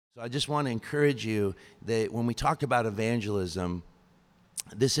So I just want to encourage you that when we talk about evangelism,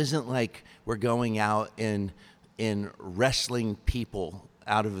 this isn't like we're going out in wrestling people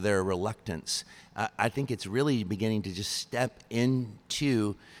out of their reluctance. I think it's really beginning to just step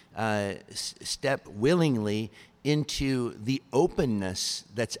willingly into the openness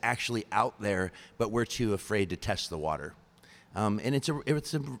that's actually out there, but we're too afraid to test the water. And it's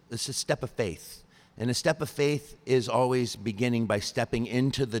a step of faith. And a step of faith is always beginning by stepping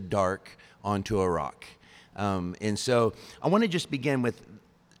into the dark onto a rock. And so I want to just begin with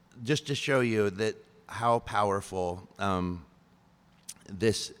just to show you that how powerful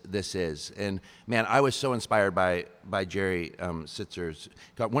this is. And man, I was so inspired by Jerry Sitzer's.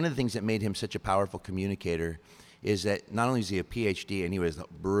 One of the things that made him such a powerful communicator is that not only is he a PhD and he was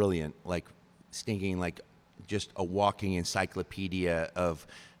brilliant, like stinking like just a walking encyclopedia of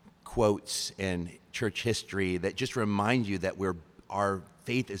quotes and church history that just remind you that our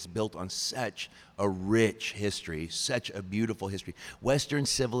faith is built on such a rich history, such a beautiful history. Western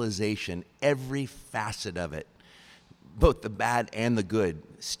civilization, every facet of it, both the bad and the good,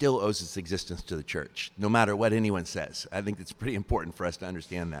 still owes its existence to the church, no matter what anyone says. I think it's pretty important for us to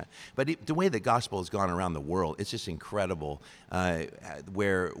understand that. But the way the gospel has gone around the world, it's just incredible,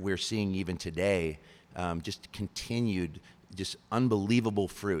 where we're seeing even today just continued, just unbelievable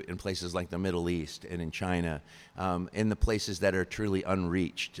fruit in places like the Middle East and in China. In the places that are truly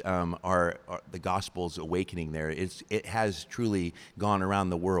unreached, are the gospel's awakening there. It has truly gone around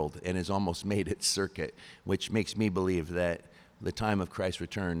the world and has almost made its circuit, which makes me believe that the time of Christ's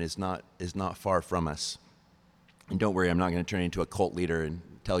return is not far from us. And don't worry, I'm not going to turn into a cult leader and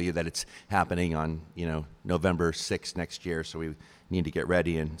tell you that it's happening on November 6th next year. So we need to get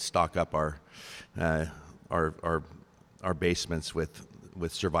ready and stock up our basements with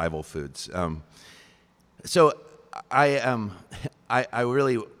survival foods. So I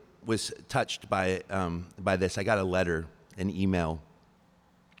really was touched by this. I got a letter, an email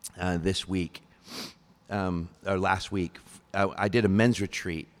this week or last week. I did a men's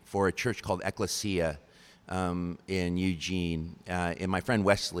retreat for a church called Ecclesia in Eugene, and my friend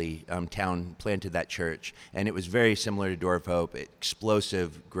Wesley Town planted that church, and it was very similar to Door of Hope.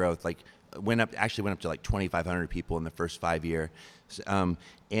 Explosive growth, went up to like 2,500 people in the first 5 years.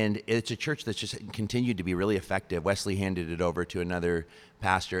 And it's a church that's just continued to be really effective. Wesley handed it over to another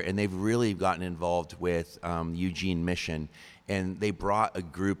pastor, and they've really gotten involved with Eugene Mission. And they brought a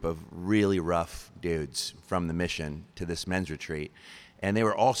group of really rough dudes from the mission to this men's retreat. And they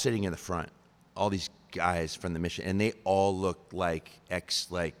were all sitting in the front, all these guys from the mission, and they all looked like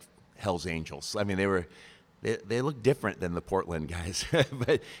Hell's Angels. I mean, they look different than the Portland guys,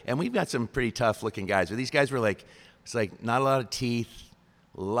 and we've got some pretty tough looking guys. But these guys were it's not a lot of teeth,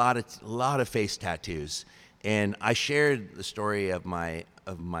 a lot of face tattoos. And I shared the story of my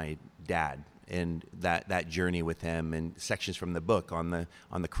dad and that journey with him, and sections from the book on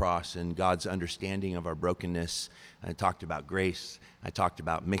the cross and God's understanding of our brokenness. I talked about grace. I talked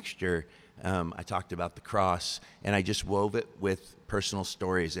about mixture. I talked about the cross, and I just wove it with personal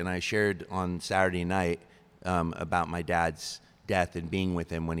stories. And I shared on Saturday night about my dad's death and being with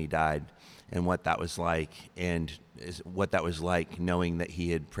him when he died, and what that was like, and what that was like knowing that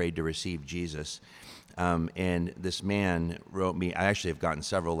he had prayed to receive Jesus. And this man wrote me, I actually have gotten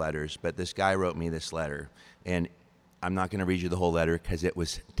several letters, but this guy wrote me this letter, and I'm not going to read you the whole letter because it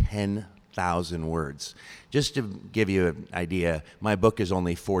was 10,000 words. Just to give you an idea, my book is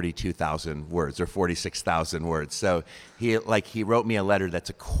only 42,000 words or 46,000 words. So he wrote me a letter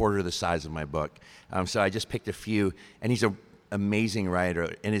that's a quarter the size of my book. So I just picked a few, and he's an amazing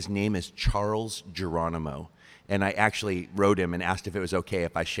writer, and his name is Charles Geronimo. And I actually wrote him and asked if it was okay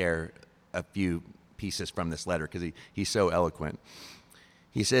if I share a few pieces from this letter because he's so eloquent.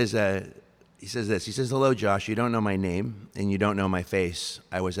 He says this. He says, "Hello, Josh. You don't know my name, and you don't know my face.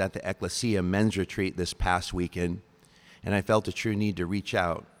 I was at the Ecclesia men's retreat this past weekend, and I felt a true need to reach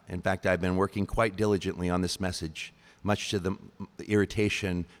out. In fact, I've been working quite diligently on this message, much to the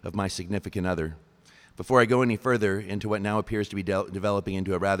irritation of my significant other. Before I go any further into what now appears to be developing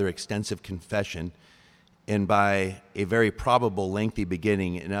into a rather extensive confession, and by a very probable lengthy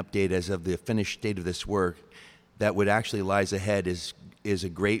beginning, an update as of the finished state of this work, that what actually lies ahead is a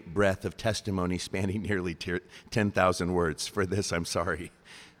great breadth of testimony spanning nearly 10,000 words. For this, I'm sorry.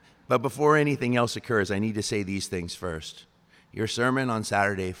 But before anything else occurs, I need to say these things first. Your sermon on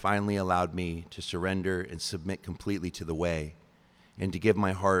Saturday finally allowed me to surrender and submit completely to the way, and to give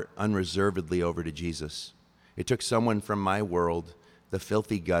my heart unreservedly over to Jesus. It took someone from my world, the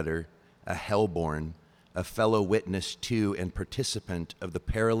filthy gutter, a hellborn, a fellow witness to and participant of the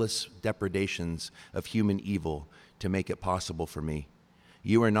perilous depredations of human evil, to make it possible for me.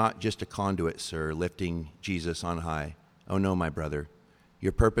 You are not just a conduit, sir, lifting Jesus on high. Oh no, my brother.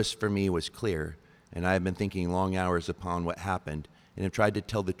 Your purpose for me was clear, and I have been thinking long hours upon what happened, and have tried to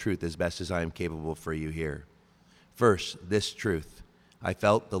tell the truth as best as I am capable for you here. First, this truth. I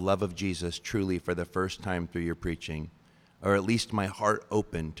felt the love of Jesus truly for the first time through your preaching, or at least my heart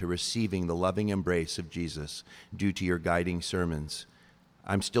opened to receiving the loving embrace of Jesus due to your guiding sermons.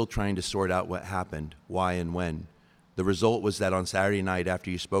 I'm still trying to sort out what happened, why and when. The result was that on Saturday night, after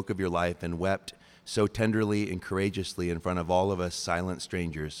you spoke of your life and wept so tenderly and courageously in front of all of us silent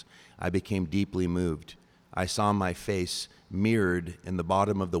strangers, I became deeply moved. I saw my face mirrored in the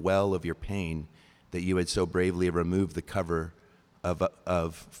bottom of the well of your pain that you had so bravely removed the cover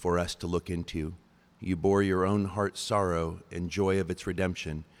of for us to look into. You bore your own heart's sorrow and joy of its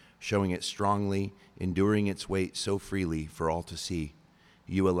redemption, showing it strongly, enduring its weight so freely for all to see.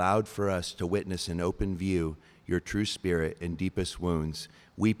 You allowed for us to witness in open view your true spirit and deepest wounds,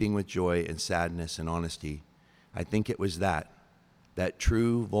 weeping with joy and sadness and honesty. I think it was that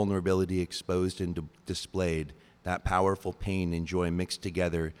true vulnerability exposed and displayed, that powerful pain and joy mixed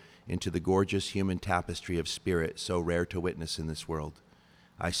together into the gorgeous human tapestry of spirit so rare to witness in this world.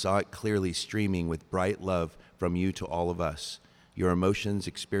 I saw it clearly streaming with bright love from you to all of us, your emotions,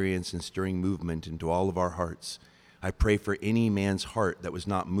 experience, and stirring movement into all of our hearts. I pray for any man's heart that was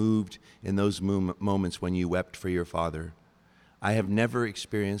not moved in those moments when you wept for your father. I have never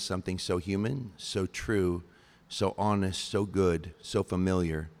experienced something so human, so true, so honest, so good, so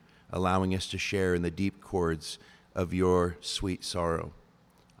familiar, allowing us to share in the deep chords of your sweet sorrow.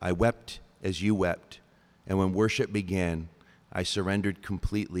 I wept as you wept, and when worship began, I surrendered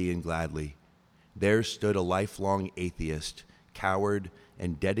completely and gladly. There stood a lifelong atheist, coward,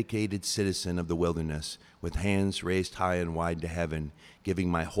 and dedicated citizen of the wilderness, with hands raised high and wide to heaven,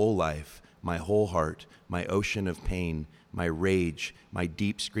 giving my whole life, my whole heart, my ocean of pain, my rage, my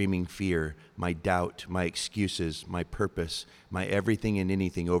deep screaming fear, my doubt, my excuses, my purpose, my everything and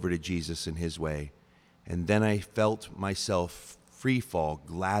anything over to Jesus and his way. And then I felt myself free fall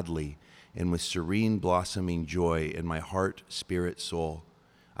gladly and with serene blossoming joy in my heart, spirit, soul.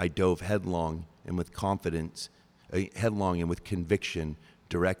 I dove headlong and with conviction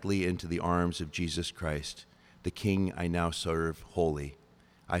directly into the arms of Jesus Christ, the King I now serve wholly.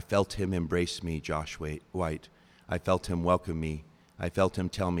 I felt him embrace me, Josh White. I felt him welcome me. I felt him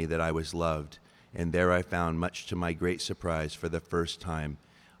tell me that I was loved. And there I found, much to my great surprise, for the first time,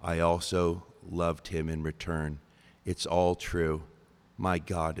 I also loved him in return. It's all true. My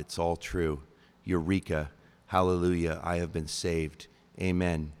God, it's all true. Eureka. Hallelujah. I have been saved.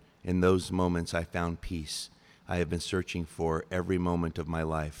 Amen. In those moments I found peace. I have been searching for every moment of my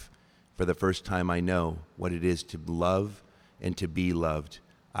life. For the first time I know what it is to love and to be loved.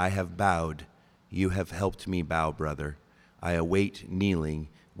 I have bowed. You have helped me bow, brother. I await kneeling,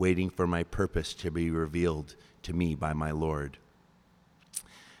 waiting for my purpose to be revealed to me by my Lord.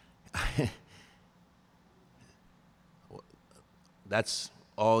 That's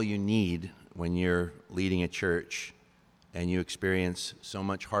all you need when you're leading a church and you experience so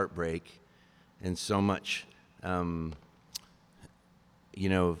much heartbreak and so much, in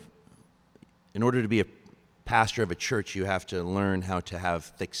order to be a pastor of a church, you have to learn how to have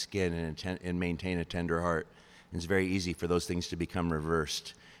thick skin and maintain a tender heart. And it's very easy for those things to become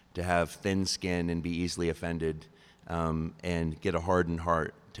reversed, to have thin skin and be easily offended, and get a hardened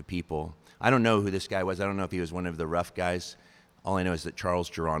heart to people. I don't know who this guy was. I don't know if he was one of the rough guys. All I know is that Charles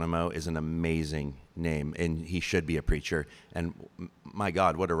Geronimo is an amazing name, and he should be a preacher. And my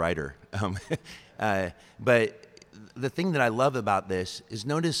God, what a writer. But the thing that I love about this is,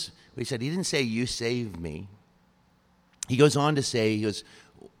 notice what he said. He didn't say, you saved me. He goes on to say,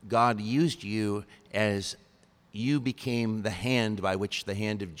 God used you as you became the hand by which the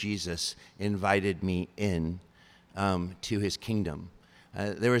hand of Jesus invited me in to his kingdom.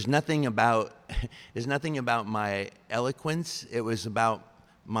 There's nothing about my eloquence. It was about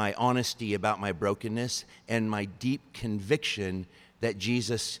my honesty, about my brokenness, and my deep conviction that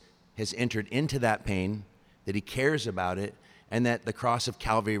Jesus has entered into that pain, that he cares about it, and that the cross of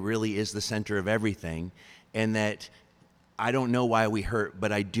Calvary really is the center of everything, and that I don't know why we hurt,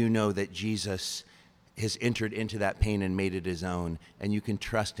 but I do know that Jesus has entered into that pain and made it his own, and you can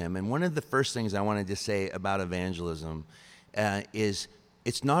trust him. And one of the first things I wanted to say about evangelism is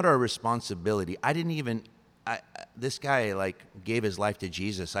it's not our responsibility. This guy gave his life to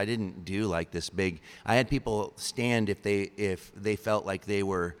Jesus. I didn't do this big. I had people stand if they felt like they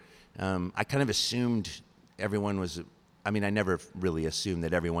were. I kind of assumed everyone was I mean, I never really assume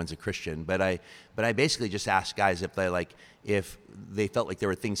that everyone's a Christian, but I basically just asked guys if they felt like there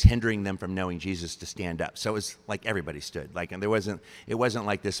were things hindering them from knowing Jesus to stand up. So it was like everybody stood, like, and it wasn't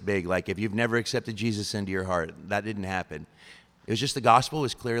like this big, like, if you've never accepted Jesus into your heart, that didn't happen. It was just the gospel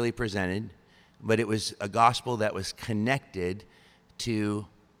was clearly presented, but it was a gospel that was connected to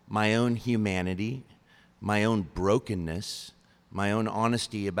my own humanity, my own brokenness, my own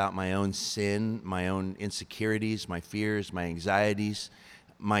honesty about my own sin, my own insecurities, my fears, my anxieties,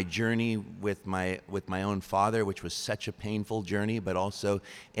 my journey with my own father, which was such a painful journey, but also,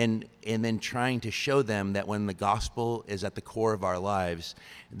 and then trying to show them that when the gospel is at the core of our lives,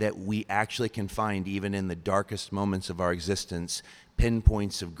 that we actually can find, even in the darkest moments of our existence,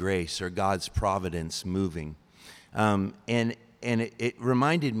 pinpoints of grace or God's providence moving. And it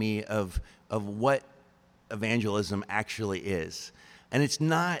reminded me of what evangelism actually is. And it's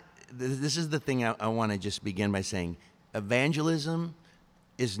not, this is the thing I want to just begin by saying. Evangelism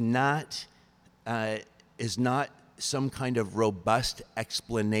is not some kind of robust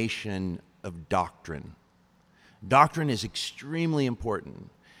explanation of doctrine. Doctrine is extremely important.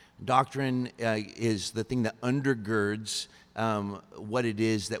 Doctrine is the thing that undergirds what it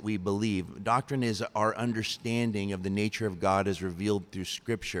is that we believe. Doctrine is our understanding of the nature of God as revealed through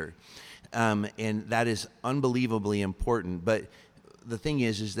Scripture. And that is unbelievably important. But the thing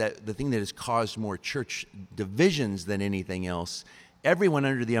is that the thing that has caused more church divisions than anything else, everyone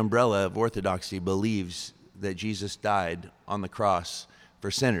under the umbrella of orthodoxy believes that Jesus died on the cross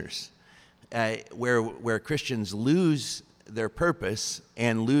for sinners. Where Christians lose their purpose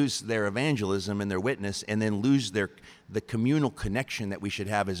and lose their evangelism and their witness, and then lose the communal connection that we should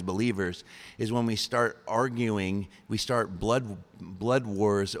have as believers, is when we start arguing, we start blood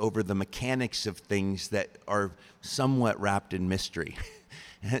wars over the mechanics of things that are somewhat wrapped in mystery.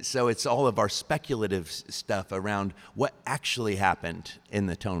 So it's all of our speculative stuff around what actually happened in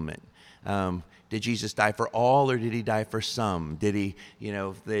the atonement. Did Jesus die for all, or did he die for some? Did he,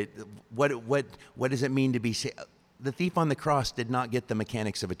 what does it mean to be saved? The thief on the cross did not get the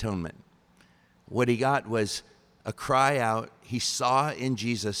mechanics of atonement. What he got was a cry out. He saw in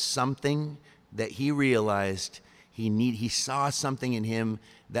Jesus something that he realized he saw something in him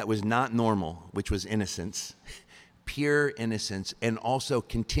that was not normal, which was innocence, pure innocence, and also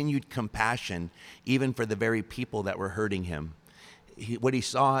continued compassion, even for the very people that were hurting him. What he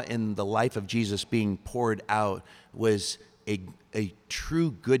saw in the life of Jesus being poured out was a true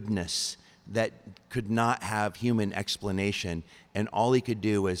goodness that could not have human explanation, and all he could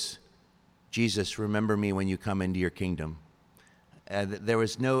do was, Jesus, remember me when you come into your kingdom. There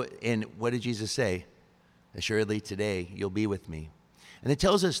was no, and what did Jesus say? Assuredly today you'll be with me. And it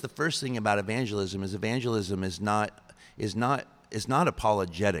tells us the first thing about evangelism is not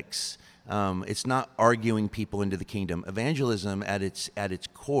apologetics. It's not arguing people into the kingdom. Evangelism at its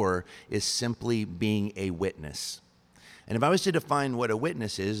core is simply being a witness. And if I was to define what a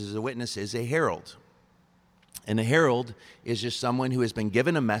witness is a herald. And a herald is just someone who has been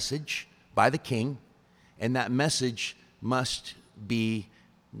given a message by the king, and that message must be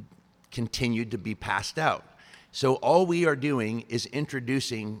continued to be passed out. So all we are doing is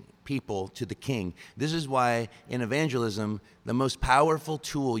introducing people to the king. This is why in evangelism, the most powerful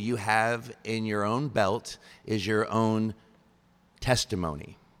tool you have in your own belt is your own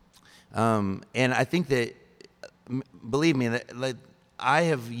testimony. And I think that, believe me, that I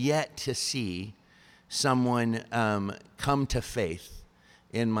have yet to see someone come to faith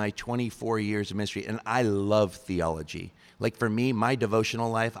in my 24 years of ministry, and I love theology. Like for me, my devotional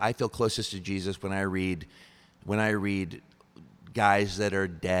life, I feel closest to Jesus when I read guys that are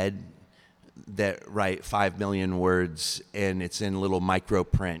dead that write 5 million words, and it's in little micro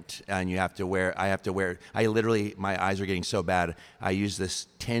print, and I literally, my eyes are getting so bad, I use this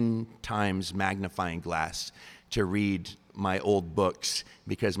 10 times magnifying glass to read my old books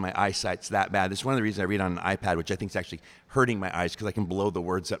because my eyesight's that bad. It's one of the reasons I read on an iPad, which I think is actually hurting my eyes because I can blow the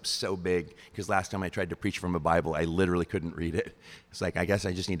words up so big. Because last time I tried to preach from a Bible, I literally couldn't read it. It's like, I guess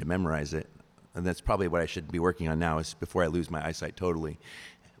I just need to memorize it. And that's probably what I should be working on now, is before I lose my eyesight totally.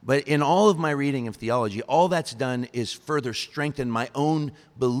 But in all of my reading of theology, all that's done is further strengthen my own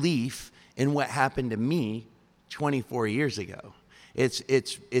belief in what happened to me 24 years ago. It's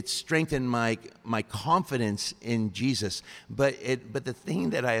strengthened my confidence in Jesus. But the thing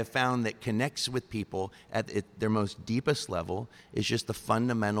that I have found that connects with people at their most deepest level is just the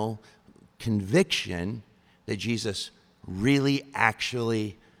fundamental conviction that Jesus really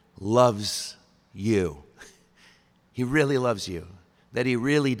actually loves you. He really loves you. That he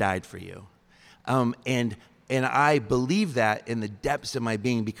really died for you. And I believe that in the depths of my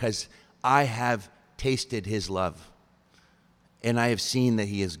being because I have tasted his love. and I have seen that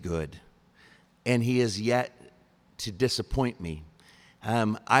he is good, and he is yet to disappoint me.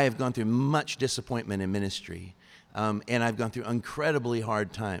 I have gone through much disappointment in ministry, and I've gone through incredibly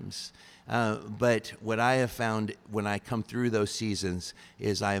hard times. But what I have found when I come through those seasons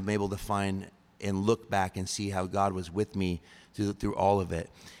is I am able to find and look back and see how God was with me through all of it.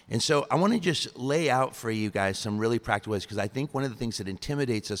 And so I want to just lay out for you guys some really practical ways, because I think one of the things that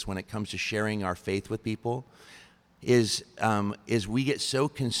intimidates us when it comes to sharing our faith with people is we get so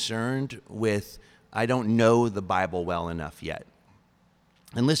concerned with, I don't know the Bible well enough yet.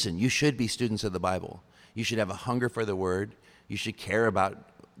 And listen, you should be students of the Bible. You should have a hunger for the Word. You should care about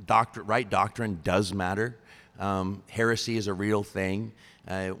right doctrine does matter. Heresy is a real thing.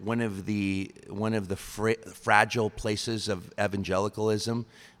 One of the fragile places of evangelicalism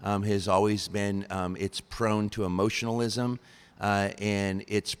has always been it's prone to emotionalism and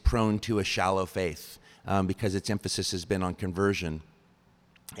it's prone to a shallow faith because its emphasis has been on conversion.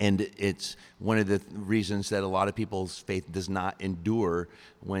 And it's one of the reasons that a lot of people's faith does not endure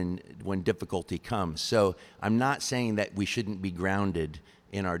when difficulty comes. So I'm not saying that we shouldn't be grounded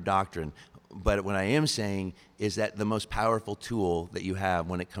in our doctrine, but what I am saying is that the most powerful tool that you have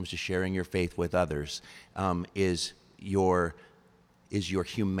when it comes to sharing your faith with others is your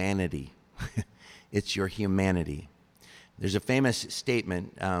humanity. It's your humanity. There's a famous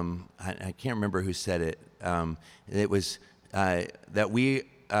statement, I can't remember who said it. It was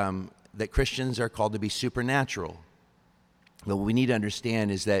that Christians are called to be supernatural. But what we need to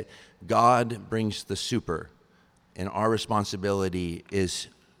understand is that God brings the super, and our responsibility is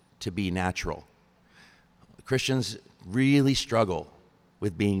to be natural. Christians really struggle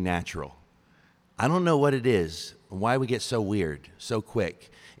with being natural. I don't know what it is, why we get so weird so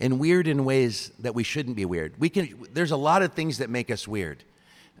quick, and weird in ways that we shouldn't be weird. There's a lot of things that make us weird.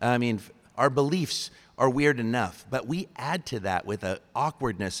 I mean, our beliefs are weird enough, but we add to that with an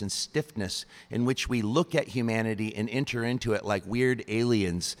awkwardness and stiffness in which we look at humanity and enter into it like weird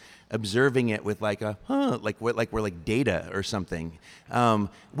aliens, observing it with like we're like data or something.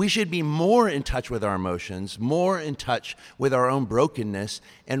 We should be more in touch with our emotions, more in touch with our own brokenness,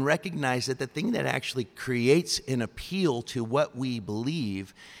 and recognize that the thing that actually creates an appeal to what we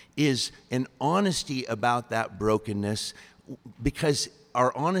believe is an honesty about that brokenness, because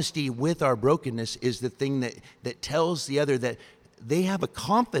our honesty with our brokenness is the thing that tells the other that they have a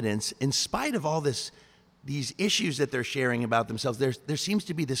confidence in spite of all these issues that they're sharing about themselves. There seems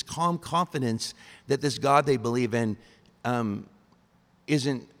to be this calm confidence that this God they believe in he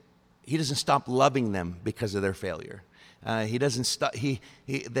doesn't stop loving them because of their failure. He doesn't stop.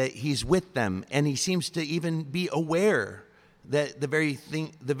 That he's with them, and he seems to even be aware that the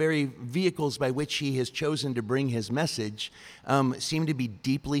very vehicles by which he has chosen to bring his message seem to be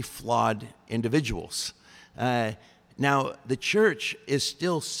deeply flawed individuals. Now, the church is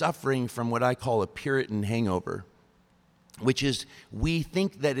still suffering from what I call a Puritan hangover, which is we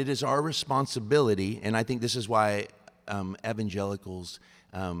think that it is our responsibility, and I think this is why evangelicals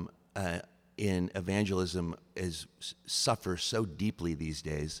in evangelism suffer so deeply these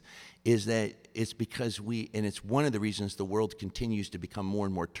days, is that it's because and it's one of the reasons the world continues to become more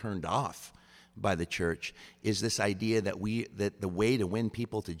and more turned off by the church, is this idea that the way to win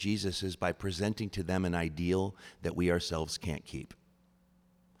people to Jesus is by presenting to them an ideal that we ourselves can't keep.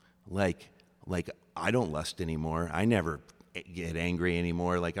 Like I don't lust anymore. I never get angry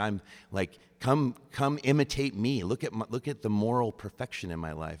anymore. Come imitate me. Look at the moral perfection in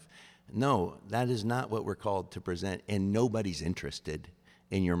my life. No, that is not what we're called to present, and nobody's interested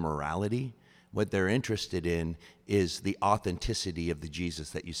in your morality. What they're interested in is the authenticity of the Jesus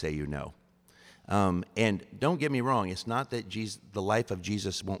that you say you know. And don't get me wrong, it's not that the life of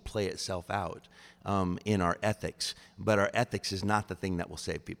Jesus won't play itself out in our ethics, but our ethics is not the thing that will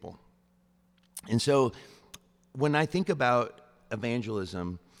save people. And so when I think about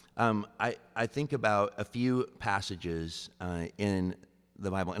evangelism, I think about a few passages in the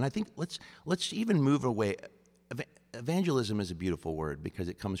Bible, and I think let's even move away. Evangelism is a beautiful word because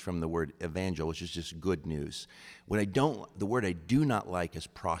it comes from the word evangel, which is just good news. The word I do not like is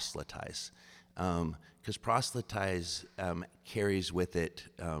proselytize, because proselytize carries with it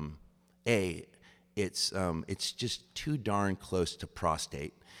it's just too darn close to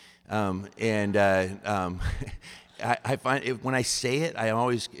prostate, I find when I say it, I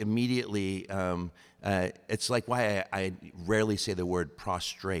always immediately it's like why I rarely say the word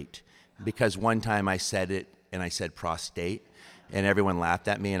prostrate, because one time I said it and I said prostate, and everyone laughed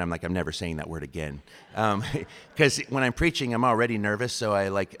at me, and I'm like, I'm never saying that word again. Because when I'm preaching, I'm already nervous, so I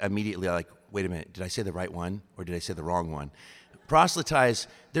immediately wait a minute, did I say the right one or did I say the wrong one? Proselytize,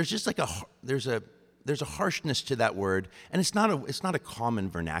 there's there's a harshness to that word, and it's not a common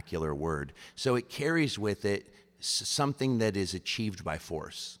vernacular word. So it carries with it something that is achieved by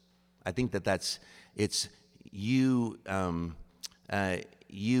force. I think it's you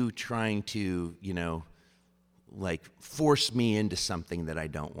you trying to, like force me into something that I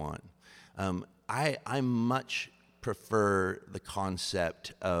don't want. I much prefer the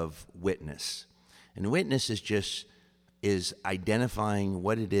concept of witness. And witness is identifying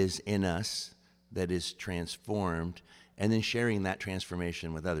what it is in us that is transformed and then sharing that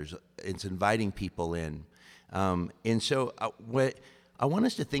transformation with others. It's inviting people in. And so what I want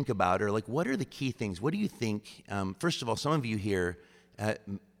us to think about are, like, what are the key things? What do you think? First of all, some of you here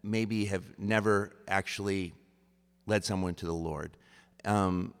maybe have never actually led someone to the Lord.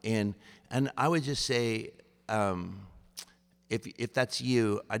 And I would just say, if that's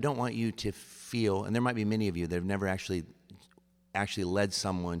you, I don't want you to feel, and there might be many of you that have never actually led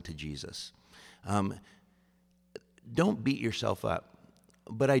someone to Jesus. Don't beat yourself up,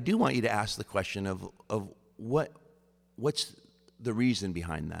 but I do want you to ask the question of what's the reason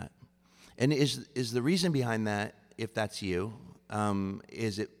behind that, and is the reason behind that, if that's you,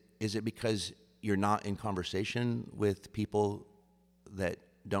 is it because you're not in conversation with people that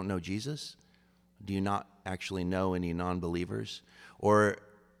don't know Jesus? Do you not actually know any non-believers? Or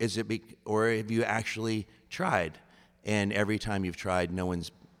or have you actually tried, and every time you've tried, no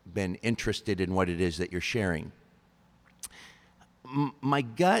one's been interested in what it is that you're sharing? My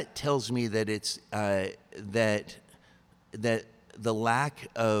gut tells me that it's that the lack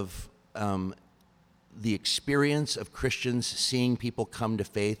of the experience of Christians seeing people come to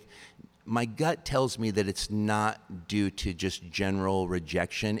faith, my gut tells me that it's not due to just general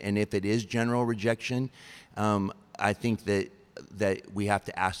rejection. And if it is general rejection, I think that we have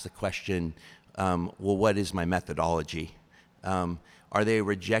to ask the question, well, what is my methodology? Are they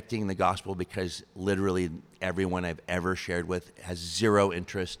rejecting the gospel because literally everyone I've ever shared with has zero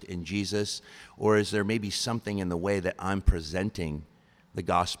interest in Jesus? Or is there maybe something in the way that I'm presenting the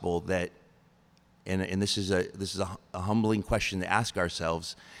gospel that, and this is a humbling question to ask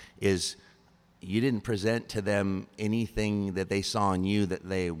ourselves, is you didn't present to them anything that they saw in you that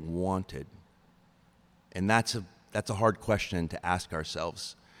they wanted. And that's a hard question to ask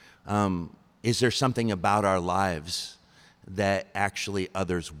ourselves. Is there something about our lives that actually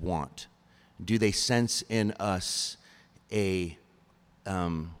others want? Do they sense in us an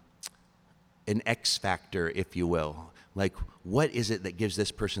X factor, if you will? Like, what is it that gives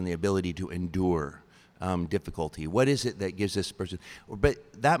this person the ability to endure difficulty? What is it that gives this person? But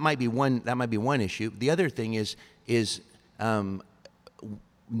that might be one issue. The other thing is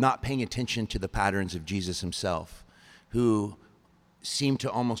not paying attention to the patterns of Jesus himself, who seem to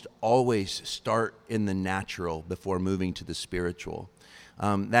almost always start in the natural before moving to the spiritual.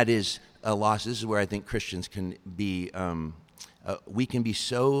 That is a loss. This is where I think Christians can be. We can be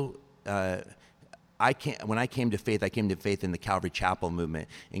so. When I came to faith in the Calvary Chapel movement,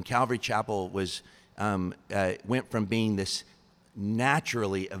 and Calvary Chapel went from being this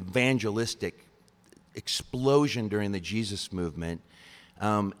naturally evangelistic explosion during the Jesus movement,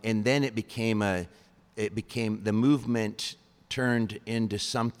 and then it became the movement turned into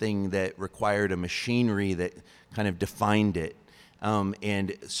something that required a machinery that kind of defined it.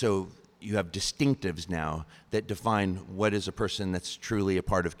 And so you have distinctives now that define what is a person that's truly a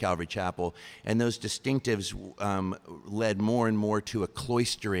part of Calvary Chapel. And those distinctives led more and more to a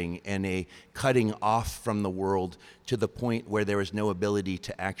cloistering and a cutting off from the world to the point where there was no ability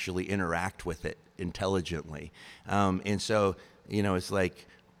to actually interact with it intelligently. And so, it's like,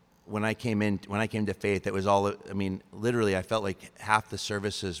 when I came to faith, it was all, literally, I felt like half the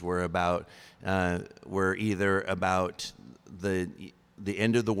services were either about the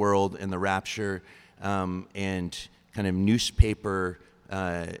end of the world and the rapture, and kind of newspaper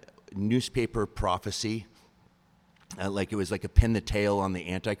prophecy, like it was like a pin the tail on the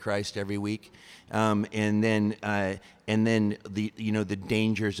Antichrist every week, and then the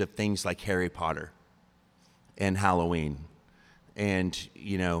dangers of things like Harry Potter and Halloween, and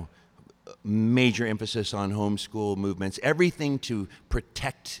major emphasis on homeschool movements, everything to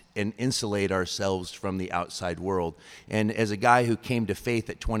protect and insulate ourselves from the outside world. And as a guy who came to faith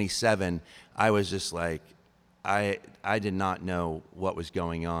at 27, I was just like, I did not know what was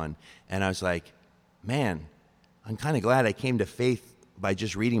going on. And I was like, man, I'm kind of glad I came to faith by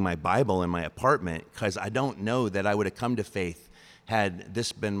just reading my Bible in my apartment, because I don't know that I would have come to faith had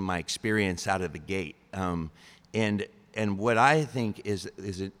this been my experience out of the gate. And what I think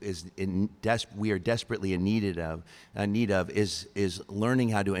we are desperately in need of is learning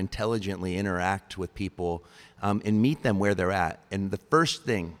how to intelligently interact with people, and meet them where they're at. And the first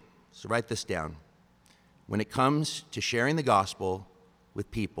thing, so write this down. when it comes to sharing the gospel with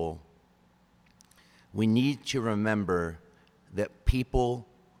people, we need to remember that people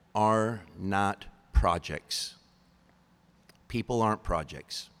are not projects. People aren't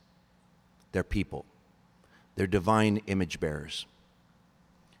projects. They're people. They're divine image bearers.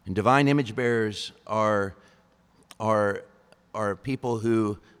 And divine image bearers are people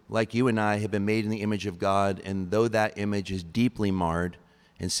who, like you and I, have been made in the image of God, and though that image is deeply marred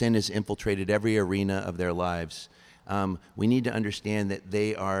and sin has infiltrated every arena of their lives, we need to understand that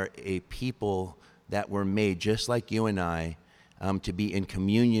they are a people that were made, just like you and I, to be in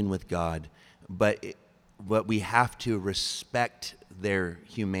communion with God. But we have to respect their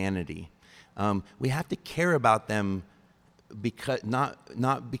humanity. We have to care about them because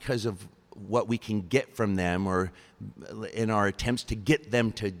not because of what we can get from them or in our attempts to get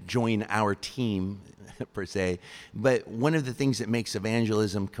them to join our team per se, but one of the things that makes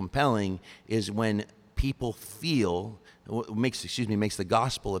evangelism compelling is when people feel makes the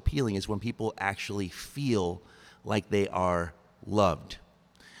gospel appealing is when people actually feel like they are loved.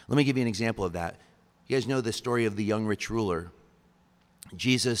 Let me give you an example of that. You guys know the story of the young rich ruler.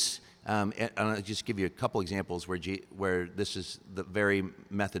 Jesus, and I'll just give you a couple examples where this is the very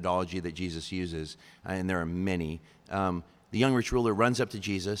methodology that Jesus uses, and there are many. The young rich ruler runs up to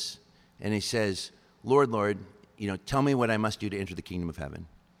Jesus, and he says, Lord, tell me what I must do to enter the kingdom of heaven.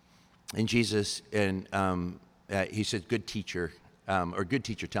 And Jesus, he said, good teacher,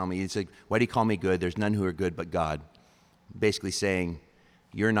 tell me. He said, why do you call me good? There's none who are good but God. Basically saying,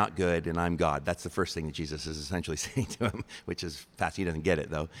 you're not good and I'm God. That's the first thing that Jesus is essentially saying to him, which is fast. He doesn't get it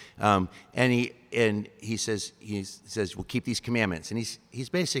though. And he says, well, keep these commandments. And he's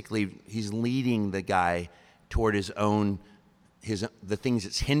leading the guy toward the things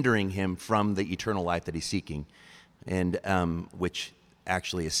that's hindering him from the eternal life that he's seeking, and which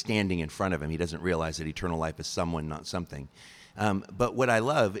actually is standing in front of him. He doesn't realize that eternal life is someone, not something. But what I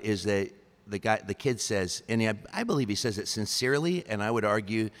love is that the kid says, and I believe he says it sincerely, and I would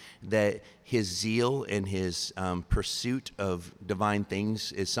argue that his zeal and his pursuit of divine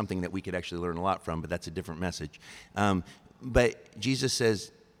things is something that we could actually learn a lot from, but that's a different message. But Jesus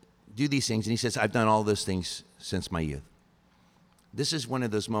says, do these things, and he says, I've done all those things since my youth. This is one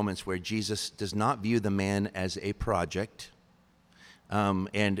of those moments where Jesus does not view the man as a project.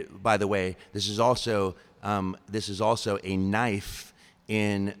 And by the way, this is also a knife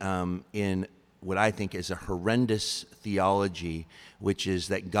in what I think is a horrendous theology, which is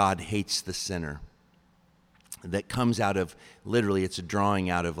that God hates the sinner. That comes out of, literally, it's a drawing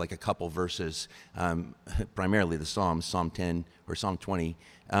out of like a couple verses, primarily the Psalms, Psalm 10 or Psalm 20.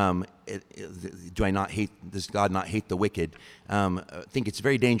 Does God not hate the wicked? I think it's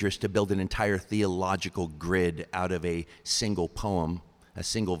very dangerous to build an entire theological grid out of a single poem, a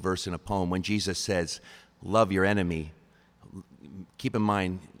single verse in a poem. When Jesus says, love your enemy, keep in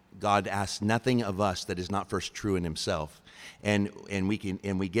mind, God asks nothing of us that is not first true in himself. And we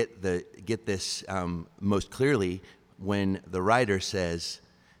get this most clearly when the writer says,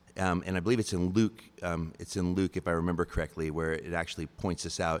 and I believe it's in Luke if I remember correctly, where it actually points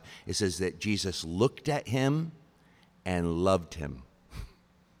this out. It says that Jesus looked at him and loved him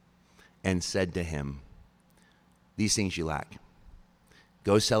and said to him, these things you lack.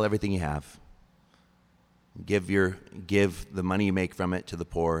 Go sell everything you have. Give the money you make from it to the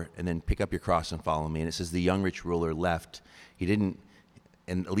poor, and then pick up your cross and follow me. And it says the young rich ruler left. He didn't,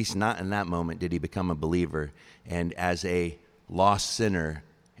 and at least not in that moment, did he become a believer. And as a lost sinner,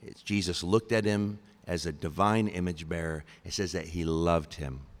 Jesus looked at him as a divine image bearer. It says that he loved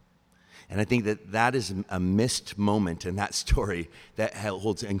him. And I think that is a missed moment in that story that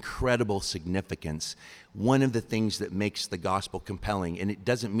holds incredible significance. One of the things that makes the gospel compelling, and it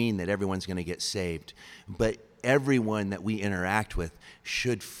doesn't mean that everyone's going to get saved, but everyone that we interact with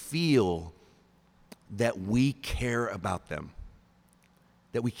should feel that we care about them.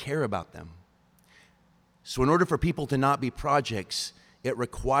 That we care about them. So in order for people to not be projects, it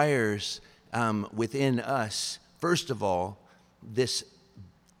requires within us, first of all, this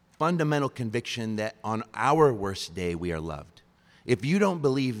fundamental conviction that on our worst day we are loved. If you don't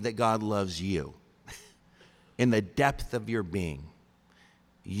believe that God loves you in the depth of your being,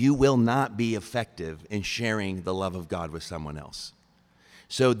 you will not be effective in sharing the love of God with someone else.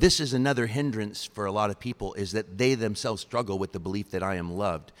 So this is another hindrance for a lot of people, is that they themselves struggle with the belief that I am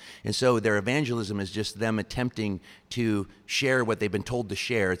loved. And so their evangelism is just them attempting to share what they've been told to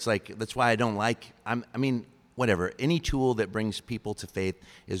share. It's like, that's why I don't like, whatever. Any tool that brings people to faith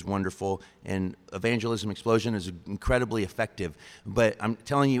is wonderful, and Evangelism Explosion is incredibly effective. But I'm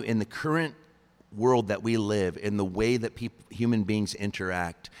telling you, in the current world that we live, in the way that human beings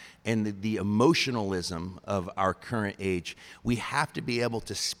interact, and the emotionalism of our current age, we have to be able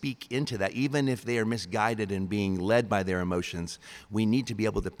to speak into that. Even if they are misguided and being led by their emotions, we need to be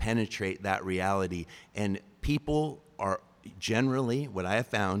able to penetrate that reality. And people are generally, what I have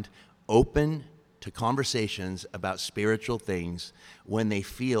found, open to conversations about spiritual things when they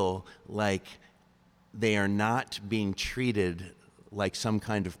feel like they are not being treated like some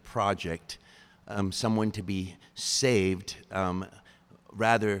kind of project, someone to be saved.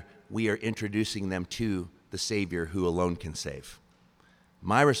 Rather, we are introducing them to the Savior who alone can save.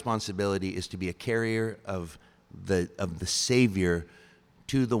 My responsibility is to be a carrier of the Savior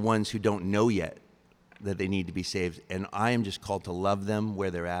to the ones who don't know yet that they need to be saved, and I am just called to love them where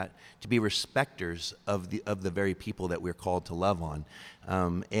they're at, to be respecters of the very people that we're called to love on.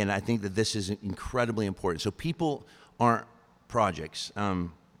 And I think that this is incredibly important. So people aren't projects.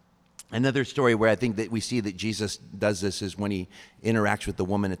 Another story where I think that we see that Jesus does this is when he interacts with the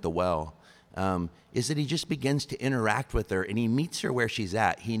woman at the well. Is that he just begins to interact with her, and he meets her where she's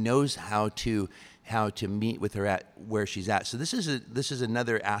at. He knows how to meet with her at where she's at. So this is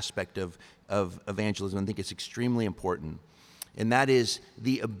another aspect of evangelism. I think it's extremely important, and that is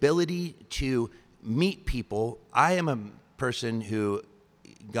the ability to meet people. I am a person who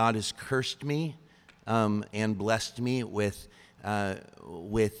God has cursed me and blessed me with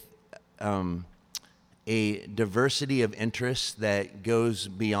a diversity of interests that goes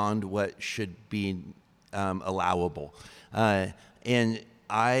beyond what should be allowable. And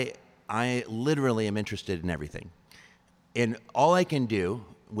I literally am interested in everything. And all I can do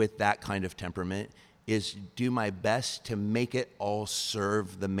with that kind of temperament is do my best to make it all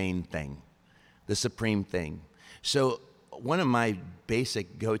serve the main thing, the supreme thing. So one of my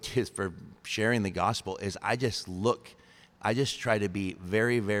basic go-tos for sharing the gospel is I just try to be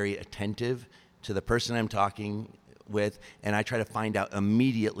very, very attentive to the person I'm talking with, and I try to find out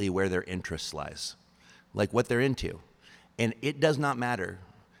immediately where their interest lies, like what they're into. And it does not matter.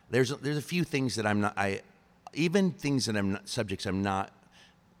 There's a few things that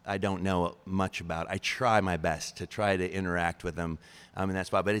I don't know much about. I try my best to try to interact with them in that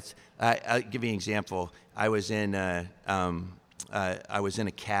spot. But I'll give you an example. I was in a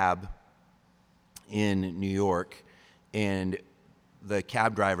cab in New York, and the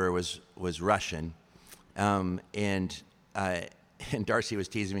cab driver was Russian, and Darcy was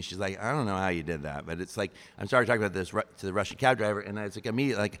teasing me. She's like, I don't know how you did that, but it's like I'm started talking about this to the Russian cab driver, and I was like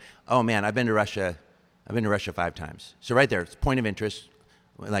immediately like, oh man, I've been to Russia 5 times. So right there, it's point of interest.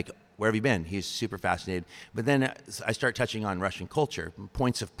 Like, where have you been? He's super fascinated. But then I start touching on Russian culture,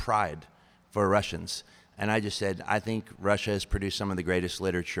 points of pride for Russians, and I just said, I think Russia has produced some of the greatest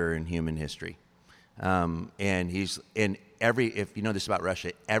literature in human history. And if you know this about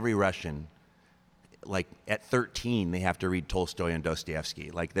Russia, every Russian, like at 13, they have to read Tolstoy and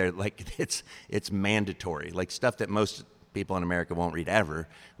Dostoevsky. Like it's mandatory. Like stuff that most people in America won't read ever.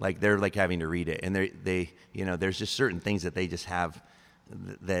 Like they're like having to read it, and they there's just certain things that they just have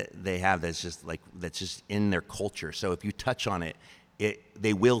that's just in their culture. So if you touch on it,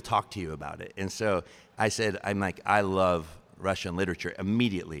 they will talk to you about it. And so I said, I love Russian literature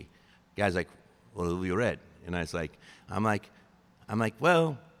immediately. The guy's like, well, who have you read? And I was like, I'm like,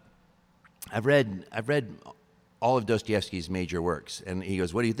 well, I've read all of Dostoevsky's major works. And he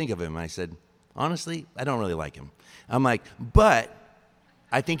goes, what do you think of him? And I said, honestly, I don't really like him. I'm like, but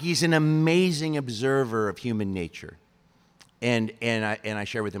I think he's an amazing observer of human nature. And I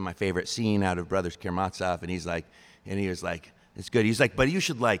share with him my favorite scene out of Brothers Karamazov, and he was like, it's good. He's like, but you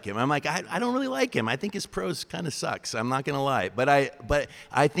should like him. I'm like, I don't really like him. I think his prose kind of sucks. I'm not gonna lie, but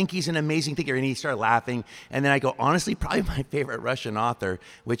I think he's an amazing thinker. And he started laughing, and then I go, honestly, probably my favorite Russian author,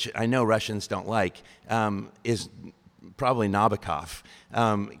 which I know Russians don't like, is probably Nabokov,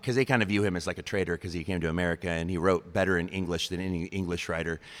 because they kind of view him as like a traitor because he came to America and he wrote better in English than any English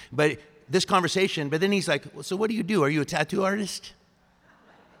writer. But this conversation, but then he's like, well, so what do you do? Are you a tattoo artist?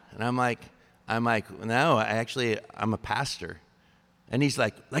 And I'm like, no, I'm a pastor. And he's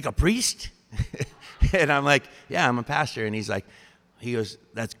like a priest? And I'm like, yeah, I'm a pastor. And he goes,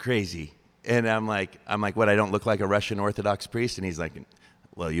 that's crazy. And I'm like, what, I don't look like a Russian Orthodox priest? And he's like,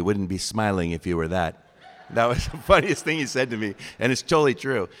 well, you wouldn't be smiling if you were that. That was the funniest thing he said to me. And it's totally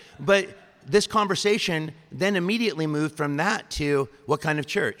true. But this conversation then immediately moved from that to what kind of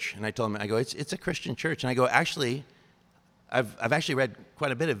church? And I told him, I go, it's a Christian church. And I go, actually, I've actually read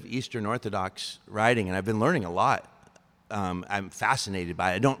quite a bit of Eastern Orthodox writing, and I've been learning a lot. I'm fascinated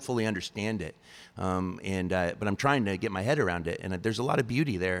by it. I don't fully understand it, but I'm trying to get my head around it. And there's a lot of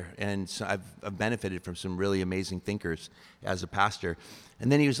beauty there, and so I've benefited from some really amazing thinkers as a pastor.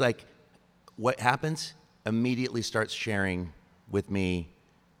 And then he was like, what happens? Immediately starts sharing with me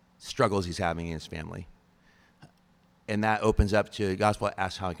struggles he's having in his family. And that opens up to the gospel. I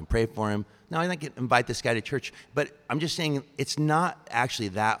ask how I can pray for him. No, I don't invite this guy to church, but I'm just saying it's not actually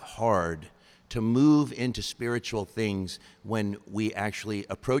that hard to move into spiritual things when we actually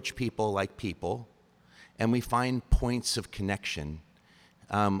approach people like people and we find points of connection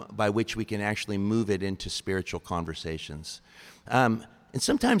by which we can actually move it into spiritual conversations. And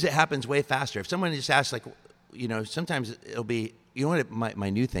sometimes it happens way faster. If someone just asks, like, sometimes it'll be, what my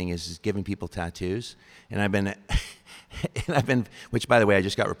new thing is giving people tattoos. And I've been, which by the way, I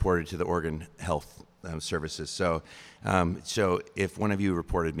just got reported to the Oregon Health Services. So if one of you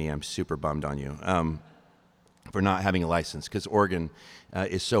reported me, I'm super bummed on you for not having a license, because Oregon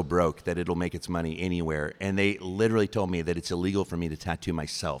is so broke that it'll make its money anywhere. And they literally told me that it's illegal for me to tattoo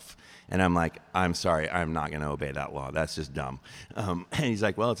myself. And I'm like, I'm sorry, I'm not going to obey that law. That's just dumb. And he's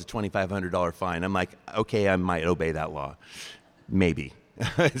like, well, it's a $2,500 fine. I'm like, okay, I might obey that law. Maybe.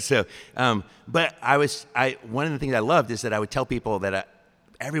 So, but one of the things I loved is that I would tell people that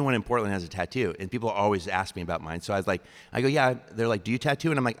everyone in Portland has a tattoo, and people always ask me about mine. So I go, yeah. They're like, do you tattoo?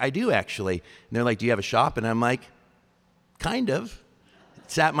 And I'm like, I do actually. And they're like, do you have a shop? And I'm like, kind of.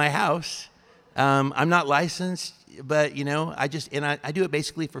 It's at my house. I'm not licensed, but I do it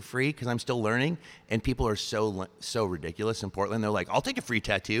basically for free because I'm still learning, and people are so ridiculous in Portland. They're like, I'll take a free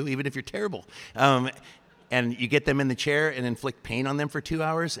tattoo even if you're terrible. And you get them in the chair and inflict pain on them for 2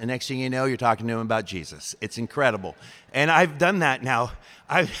 hours, and next thing you know, you're talking to them about Jesus. It's incredible. And I've done that now.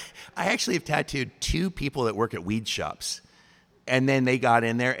 I actually have tattooed 2 people that work at weed shops. And then they got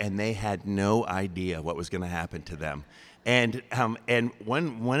in there, and they had no idea what was going to happen to them. And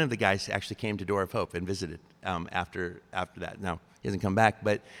one of the guys actually came to Door of Hope and visited after that. Now, he hasn't come back,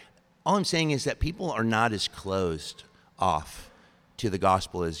 but all I'm saying is that people are not as closed off to the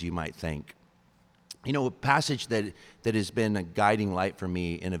gospel as you might think. A passage that has been a guiding light for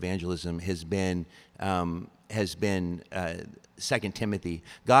me in evangelism has been 2 Timothy.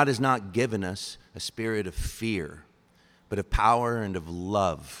 God has not given us a spirit of fear, but of power and of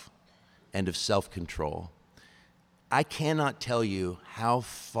love and of self-control. I cannot tell you how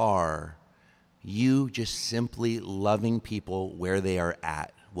far you just simply loving people where they are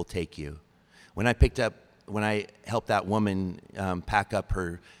at will take you. When I helped that woman pack up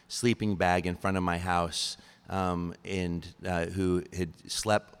her sleeping bag in front of my house, who had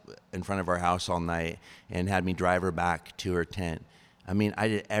slept in front of our house all night and had me drive her back to her tent. I mean, I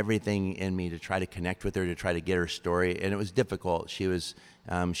did everything in me to try to connect with her, to try to get her story, and it was difficult. She was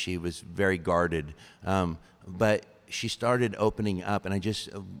very guarded, but she started opening up, and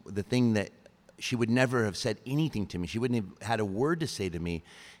the thing that she would never have said anything to me. She wouldn't have had a word to say to me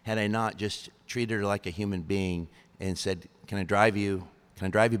had I not just treated her like a human being and said, can I drive you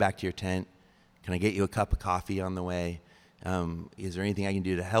back to your tent? Can I get you a cup of coffee on the way? Is there anything I can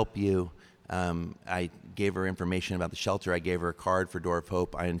do to help you? I gave her information about the shelter. I gave her a card for Door of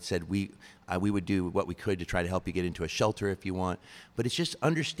Hope. I said we would do what we could to try to help you get into a shelter if you want. But it's just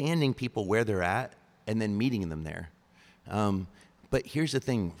understanding people where they're at and then meeting them there. But here's the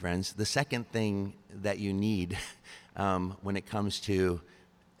thing, friends. The second thing that you need when it comes to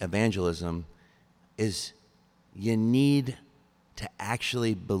evangelism is you need to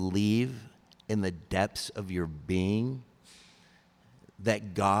actually believe in the depths of your being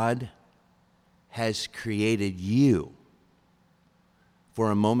that God has created you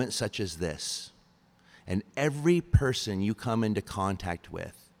for a moment such as this. And every person you come into contact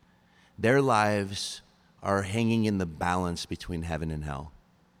with, their lives are hanging in the balance between heaven and hell.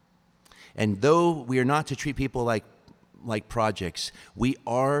 And though we are not to treat people like projects, we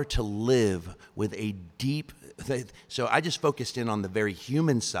are to live with a deep faith. So I just focused in on the very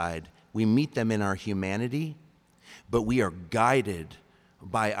human side. We meet them in our humanity, but we are guided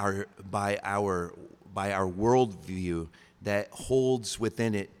by our worldview that holds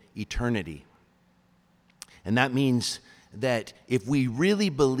within it eternity. And that means that if we really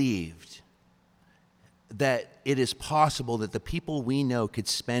believed that it is possible that the people we know could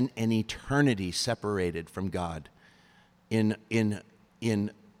spend an eternity separated from God in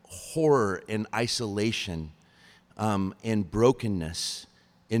horror, in isolation, in brokenness,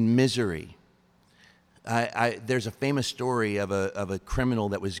 in misery. There's a famous story of a criminal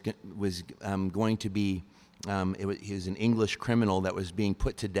that was going to be, he was an English criminal that was being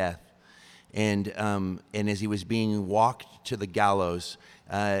put to death. And as he was being walked to the gallows,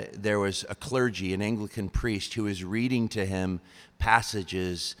 there was a clergy, an Anglican priest, who was reading to him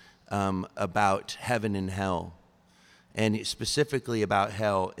passages about heaven and hell, and specifically about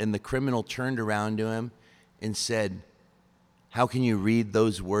hell. And the criminal turned around to him and said, "How can you read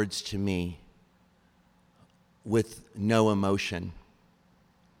those words to me with no emotion,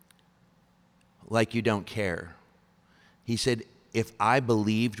 like you don't care. He said, if I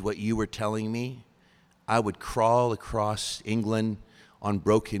believed what you were telling me, I would crawl across England on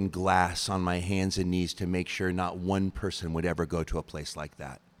broken glass on my hands and knees to make sure not one person would ever go to a place like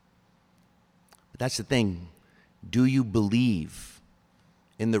that. But that's the thing. Do you believe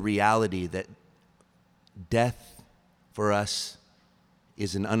in the reality that death for us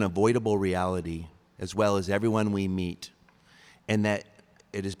is an unavoidable reality, as well as everyone we meet, and that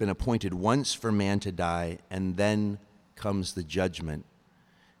it has been appointed once for man to die, and then comes the judgment,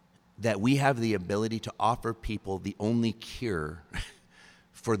 that we have the ability to offer people the only cure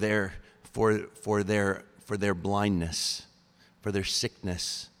for their blindness, for their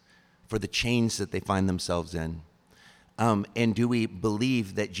sickness, for the chains that they find themselves in. And do we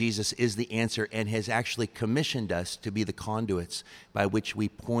believe that Jesus is the answer and has actually commissioned us to be the conduits by which we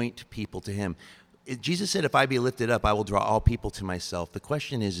point people to him? Jesus said, if I be lifted up, I will draw all people to myself. The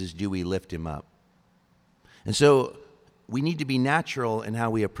question is do we lift him up? And so we need to be natural in how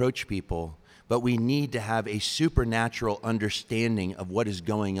we approach people, but we need to have a supernatural understanding of what is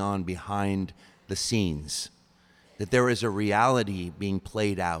going on behind the scenes, that there is a reality being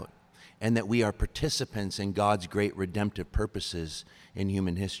played out, and that we are participants in God's great redemptive purposes in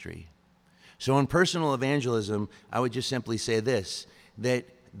human history. So in personal evangelism, I would just simply say this,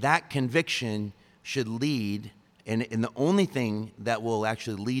 that conviction should lead, and the only thing that will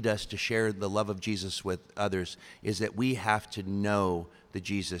actually lead us to share the love of Jesus with others is that we have to know the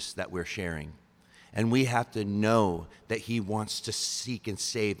Jesus that we're sharing. And we have to know that he wants to seek and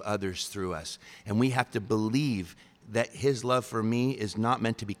save others through us. And we have to believe that his love for me is not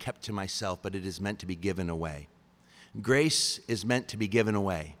meant to be kept to myself, but it is meant to be given away. Grace is meant to be given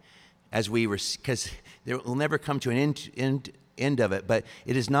away, because there will never come to an end of it, but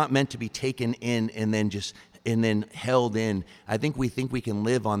it is not meant to be taken in and then held in. I think we can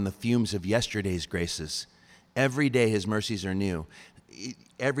live on the fumes of yesterday's graces. Every day his mercies are new.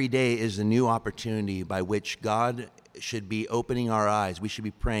 Every day is a new opportunity by which God should be opening our eyes. We should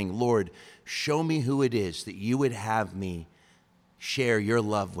be praying, Lord, show me who it is that you would have me share your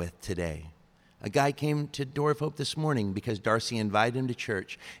love with today. A guy came to Door of Hope this morning because Darcy invited him to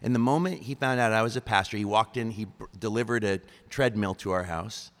church. And the moment he found out I was a pastor, he walked in, he delivered a treadmill to our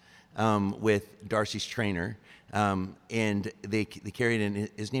house with Darcy's trainer. And they carried in,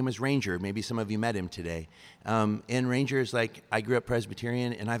 his name was Ranger. Maybe some of you met him today. And Ranger is like, I grew up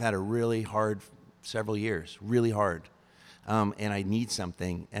Presbyterian, and I've had a really hard several years, really hard. And I need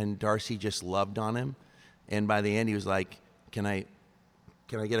something. And Darcy just loved on him. And by the end, he was like, can I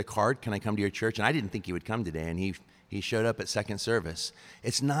get a card? Can I come to your church? And I didn't think he would come today. And he showed up at second service.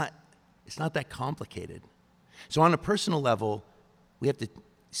 It's not that complicated. So on a personal level, we have to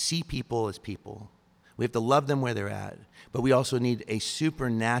see people as people. We have to love them where they're at. But we also need a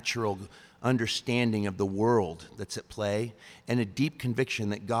supernatural understanding of the world that's at play and a deep conviction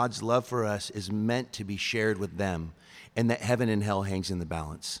that God's love for us is meant to be shared with them and that heaven and hell hangs in the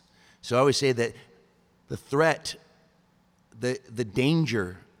balance. So I always say that the threat, the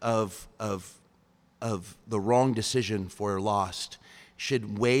danger of the wrong decision for lost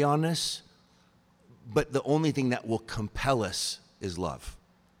should weigh on us, but the only thing that will compel us is love.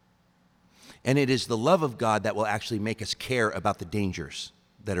 And it is the love of God that will actually make us care about the dangers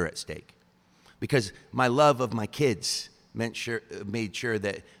that are at stake. Because my love of my kids made sure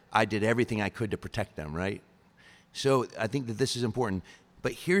that I did everything I could to protect them, right? So I think that this is important.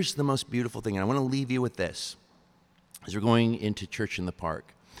 But here's the most beautiful thing, and I want to leave you with this as we're going into Church in the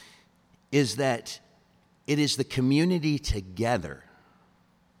Park, is that it is the community together,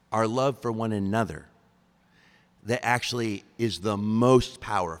 our love for one another, that actually is the most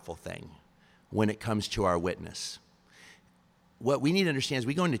powerful thing when it comes to our witness. What we need to understand is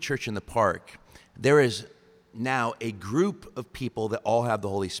we go into Church in the Park, there is now a group of people that all have the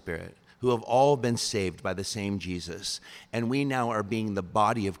Holy Spirit, who have all been saved by the same Jesus. And we now are being the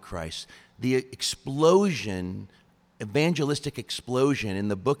body of Christ. The evangelistic explosion in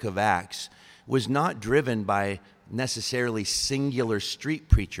the book of Acts was not driven by necessarily singular street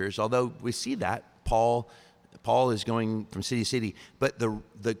preachers, although we see that. Paul is going from city to city. But the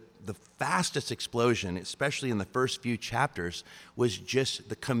fastest explosion, especially in the first few chapters, was just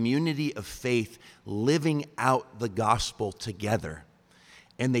the community of faith living out the gospel together.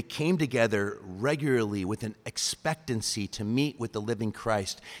 And they came together regularly with an expectancy to meet with the living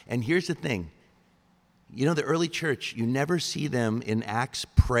Christ. And here's the thing. You know, the early church, you never see them in Acts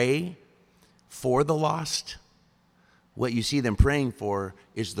pray for the lost. What you see them praying for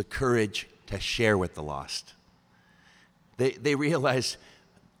is the courage to share with the lost. They realize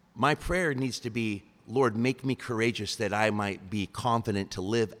my prayer needs to be, Lord, make me courageous that I might be confident to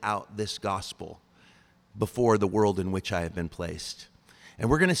live out this gospel before the world in which I have been placed. And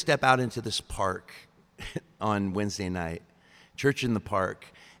we're going to step out into this park on Wednesday night, Church in the Park.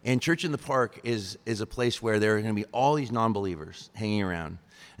 And Church in the Park is a place where there are going to be all these non-believers hanging around.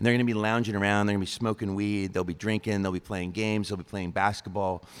 And they're going to be lounging around. They're going to be smoking weed. They'll be drinking. They'll be playing games. They'll be playing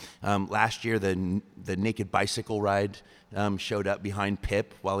basketball. Last year, the naked bicycle ride showed up behind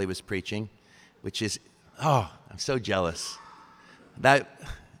Pip while he was preaching, which is, I'm so jealous.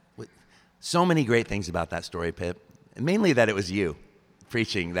 So many great things about that story, Pip. And mainly that it was you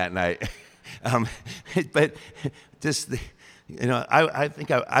preaching that night. But just, I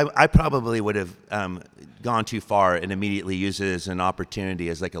think I probably would have gone too far and immediately used it as an opportunity,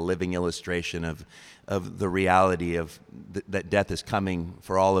 as like a living illustration of the reality of that death is coming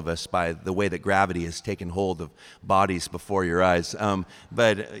for all of us by the way that gravity has taken hold of bodies before your eyes.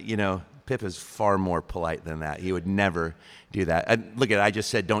 But Pip is far more polite than that. He would never do that. I just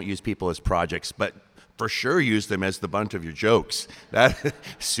said don't use people as projects, but for sure use them as the butt of your jokes. That's a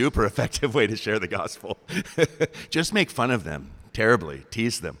super effective way to share the gospel. Just make fun of them terribly,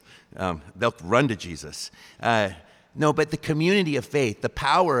 tease them. They'll run to Jesus. No, but the community of faith, the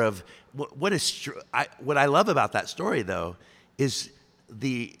power of what I love about that story, though, is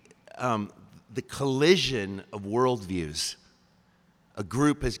the collision of worldviews. A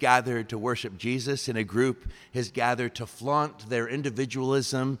group has gathered to worship Jesus, and a group has gathered to flaunt their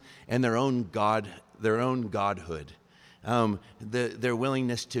individualism and their own godhood. Their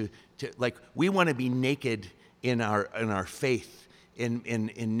willingness to we want to be naked in our faith,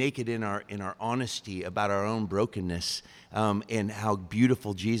 and naked in our honesty about our own brokenness, and how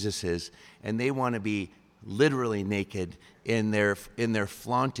beautiful Jesus is, and they want to be literally naked in their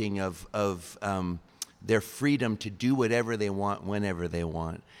flaunting of their freedom to do whatever they want, whenever they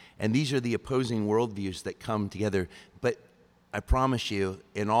want. And these are the opposing worldviews that come together. But I promise you,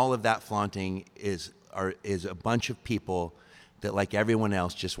 in all of that flaunting is a bunch of people that, like everyone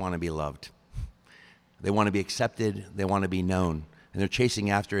else, just want to be loved. They want to be accepted. They want to be known. And they're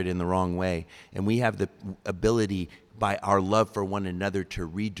chasing after it in the wrong way. And we have the ability, by our love for one another, to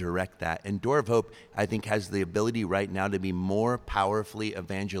redirect that. And Door of Hope, I think, has the ability right now to be more powerfully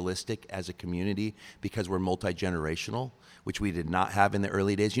evangelistic as a community because we're multi-generational, which we did not have in the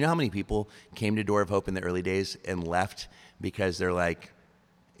early days. You know how many people came to Door of Hope in the early days and left because they're like,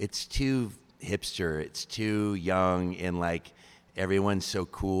 it's too hipster, it's too young, and like everyone's so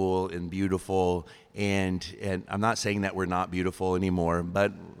cool and beautiful. And I'm not saying that we're not beautiful anymore,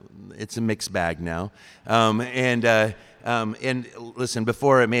 but it's a mixed bag now. And listen,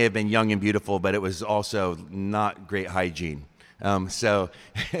 before it may have been young and beautiful, but it was also not great hygiene. So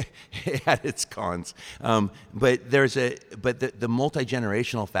it had its cons. But the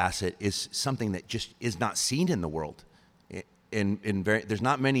multi-generational facet is something that just is not seen in the world. There's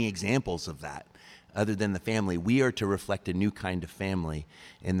not many examples of that other than the family. We are to reflect a new kind of family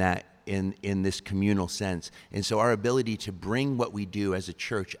in this communal sense. And so our ability to bring what we do as a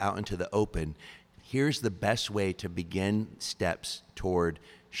church out into the open, here's the best way to begin steps toward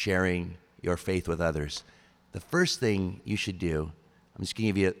sharing your faith with others. The first thing you should do, I'm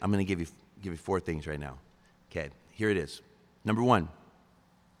going to give you 4 things right now. Okay, here it is. Number 1,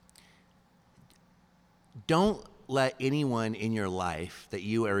 don't let anyone in your life that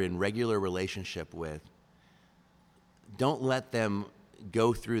you are in regular relationship with, don't let them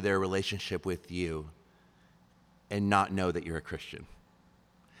go through their relationship with you and not know that you're a Christian.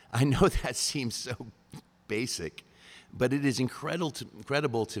 I know that seems so basic, but it is incredible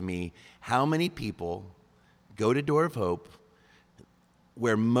to me how many people go to Door of Hope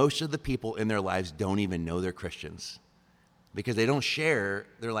where most of the people in their lives don't even know they're Christians. Because they don't share,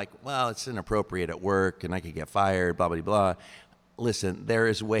 they're like, well, it's inappropriate at work and I could get fired, blah, blah, blah. Listen, there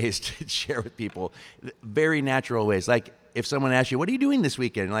is ways to share with people, very natural ways. Like if someone asks you, what are you doing this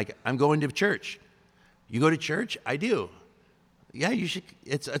weekend? Like, I'm going to church. You go to church? I do. Yeah, you should.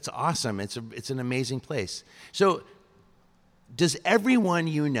 It's awesome. It's an amazing place. So does everyone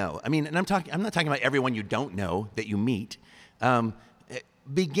you know, I'm not talking about everyone you don't know that you meet.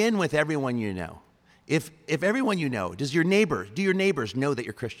 Begin with everyone you know. If everyone you know, do your neighbors know that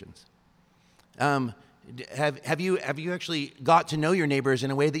you're Christians? Have you actually got to know your neighbors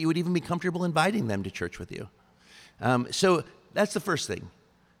in a way that you would even be comfortable inviting them to church with you? So that's the first thing.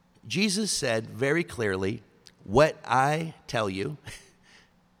 Jesus said very clearly, what I tell you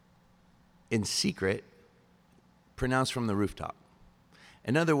in secret, pronounce from the rooftop.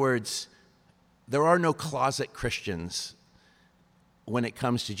 In other words, there are no closet Christians when it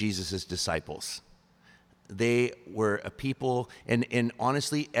comes to Jesus' disciples. They were a people, and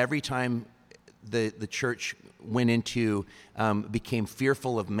honestly, every time the church went into, became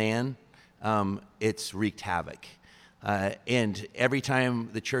fearful of man, it's wreaked havoc. And every time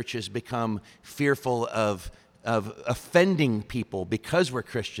the church has become fearful of offending people because we're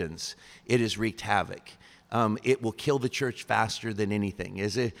Christians, it has wreaked havoc. It will kill the church faster than anything.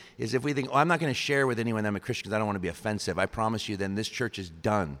 Is if we think, I'm not going to share with anyone that I'm a Christian because I don't want to be offensive. I promise you, then this church is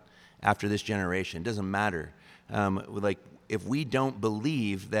done after this generation. It doesn't matter. If we don't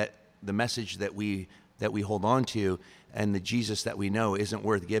believe that the message that we hold on to and the Jesus that we know isn't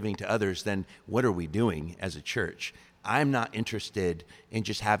worth giving to others, then what are we doing as a church? I'm not interested in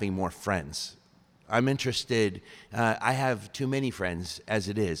just having more friends. I'm interested, I have too many friends as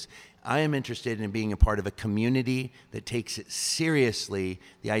it is. I am interested in being a part of a community that takes it seriously,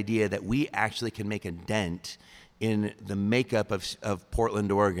 the idea that we actually can make a dent in the makeup of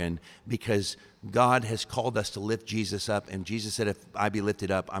Portland, Oregon, because God has called us to lift Jesus up, and Jesus said, if I be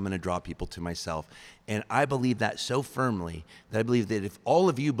lifted up, I'm going to draw people to myself. And I believe that so firmly that I believe that if all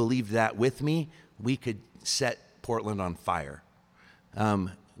of you believe that with me, we could set Portland on fire.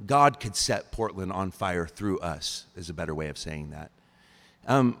 God could set Portland on fire through us, is a better way of saying that.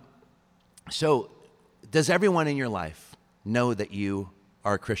 So does everyone in your life know that you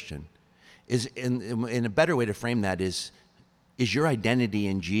are a Christian? In a better way to frame that is your identity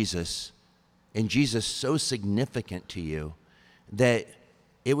in Jesus so significant to you that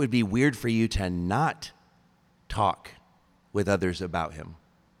it would be weird for you to not talk with others about him?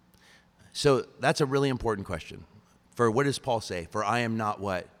 So that's a really important question. For what does Paul say? For I am not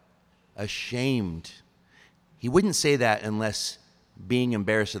what? Ashamed. He wouldn't say that unless being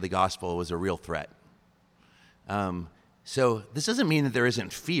embarrassed of the gospel was a real threat. So this doesn't mean that there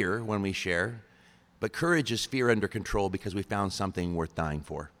isn't fear when we share, but courage is fear under control because we found something worth dying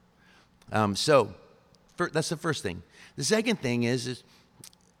for. That's the first thing. The second thing is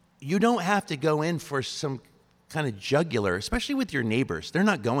you don't have to go in for some kind of jugular, especially with your neighbors. They're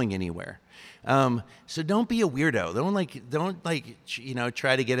not going anywhere. So don't be a weirdo. Don't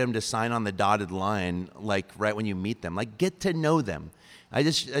try to get them to sign on the dotted line right when you meet them. Get to know them. I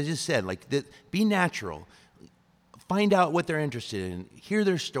just said be natural. Find out what they're interested in. Hear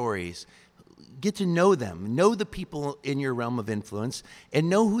their stories. Get to know them. Know the people in your realm of influence and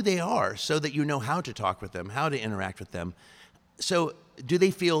know who they are so that you know how to talk with them, how to interact with them. So do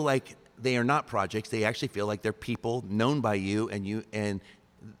they feel like they are not projects? They actually feel like they're people known by you and you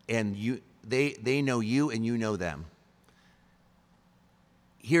and you. They know you and you know them.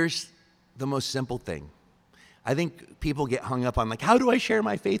 Here's the most simple thing. I think people get hung up on how do I share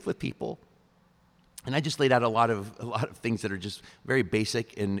my faith with people? And I just laid out a lot of things that are just very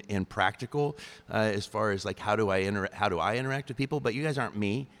basic and practical as far as how do I interact with people? But you guys aren't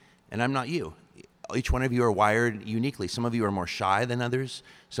me, and I'm not you. Each one of you are wired uniquely. Some of you are more shy than others.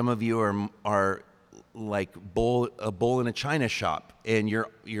 Some of you are like a bull in a china shop, and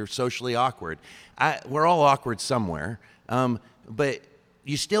you're socially awkward. We're all awkward somewhere, but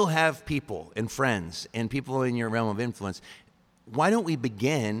you still have people and friends and people in your realm of influence. Why don't we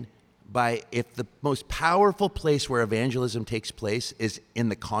begin by, if the most powerful place where evangelism takes place is in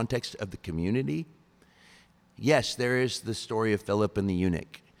the context of the community? Yes, there is the story of Philip and the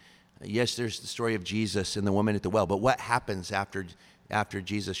eunuch. Yes, there's the story of Jesus and the woman at the well. But what happens after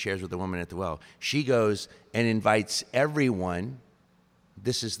Jesus shares with the woman at the well? She goes and invites everyone.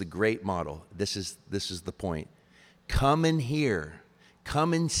 This is the great model. This is the point. Come and hear.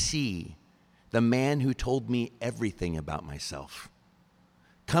 Come and see the man who told me everything about myself.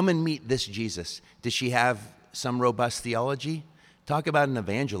 Come and meet this Jesus. Did she have some robust theology? Talk about an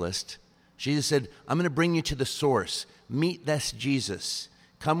evangelist. She just said, I'm going to bring you to the source. Meet this Jesus.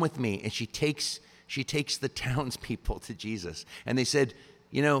 Come with me. And she takes the townspeople to Jesus. And they said,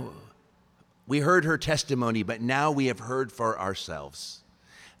 we heard her testimony, but now we have heard for ourselves.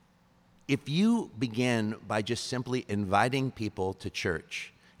 If you begin by just simply inviting people to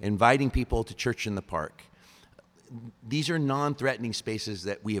church in the park, these are non-threatening spaces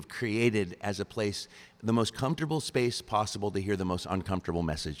that we have created as a place, the most comfortable space possible to hear the most uncomfortable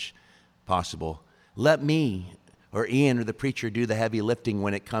message possible. Let me or Ian or the preacher do the heavy lifting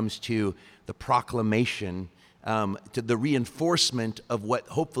when it comes to the proclamation, to the reinforcement of what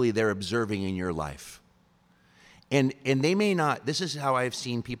hopefully they're observing in your life. And they may not, this is how I've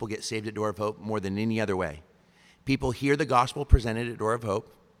seen people get saved at Door of Hope more than any other way. People hear the gospel presented at Door of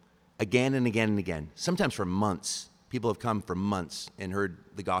Hope again and again and again, sometimes for months. People have come for months and heard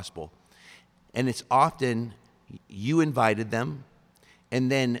the gospel. And it's often you invited them, and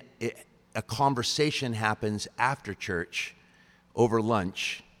then a conversation happens after church over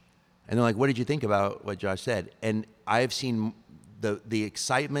lunch. And they're like, what did you think about what Josh said? And I've seen the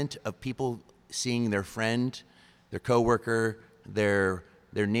excitement of people seeing their friend, their coworker, their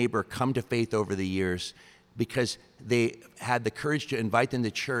neighbor come to faith over the years because they had the courage to invite them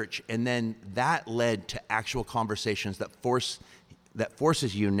to church, and then that led to actual conversations that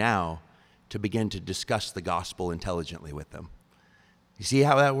forces you now to begin to discuss the gospel intelligently with them. You see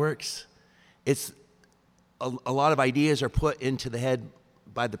how that works? It's a lot of ideas are put into the head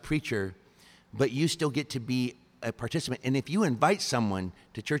by the preacher, but you still get to be a participant. And if you invite someone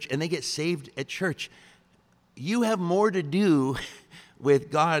to church and they get saved at church, you have more to do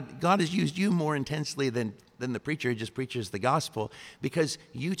with God. God has used you more intensely than the preacher who just preaches the gospel, because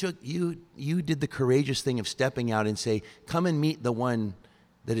you did the courageous thing of stepping out and say, come and meet the one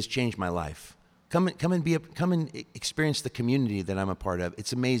that has changed my life. Come and experience the community that I'm a part of.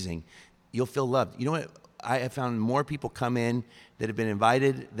 It's amazing. You'll feel loved. You know what? I have found more people come in that have been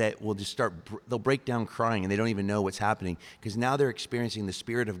invited that will just they'll break down crying, and they don't even know what's happening, because now they're experiencing the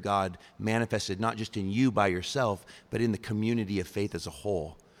Spirit of God manifested not just in you by yourself, but in the community of faith as a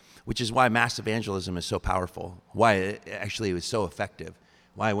whole, which is why mass evangelism is so powerful, why it was so effective.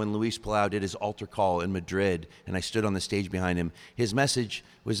 Why, when Luis Palau did his altar call in Madrid and I stood on the stage behind him, his message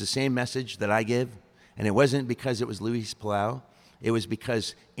was the same message that I give. And it wasn't because it was Luis Palau. It was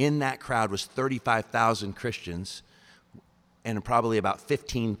because in that crowd was 35,000 Christians and probably about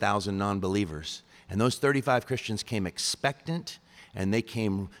 15,000 non-believers. And those 35 Christians came expectant, and they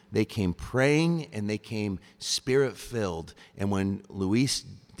came praying, and they came Spirit-filled. And when Luis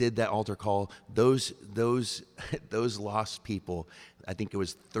did that altar call, those lost people, I think it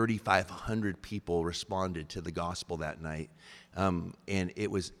was 3,500 people responded to the gospel that night, and it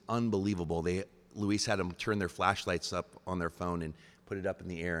was unbelievable. Luis had them turn their flashlights up on their phone and put it up in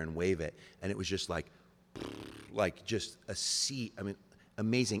the air and wave it, and it was just like just a sea. I mean,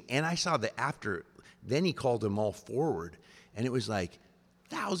 amazing. And I saw that after. Then he called them all forward, and it was like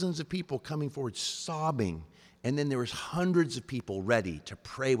thousands of people coming forward, sobbing. And then there was hundreds of people ready to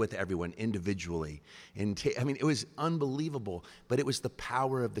pray with everyone individually. And it was unbelievable, but it was the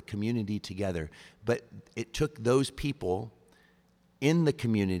power of the community together. But it took those people in the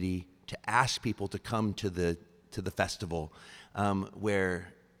community to ask people to come to the festival,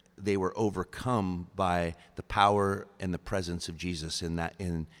 where they were overcome by the power and the presence of Jesus in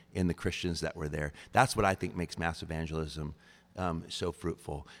the Christians that were there. That's what I think makes mass evangelism so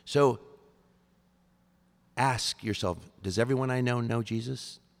fruitful. So ask yourself, does everyone I know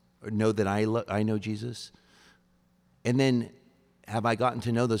Jesus? Or know that I know Jesus? And then, have I gotten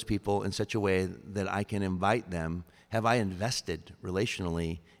to know those people in such a way that I can invite them? Have I invested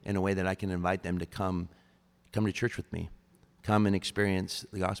relationally in a way that I can invite them to come to church with me? Come and experience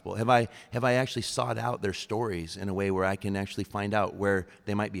the gospel? Have I actually sought out their stories in a way where I can actually find out where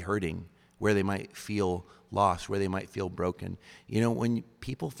they might be hurting, where they might feel lost, where they might feel broken? You know, when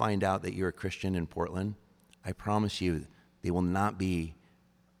people find out that you're a Christian in Portland, I promise you, they will not be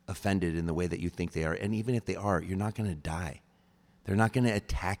offended in the way that you think they are. And even if they are, you're not going to die. They're not going to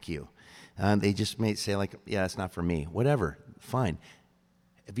attack you. They just may say, like, yeah, it's not for me. Whatever, fine.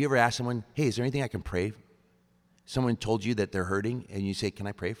 Have you ever asked someone, hey, is there anything I can pray? Someone told you that they're hurting, and you say, can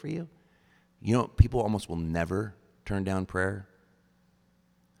I pray for you? You know, people almost will never turn down prayer.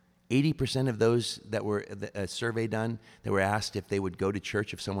 80% of those that were a survey done that were asked if they would go to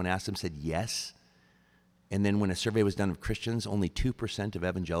church, if someone asked them, said yes. And then when a survey was done of Christians, only 2% of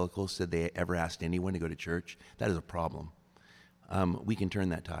evangelicals said they ever asked anyone to go to church. That is a problem. We can turn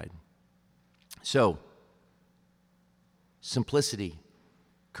that tide. So, simplicity,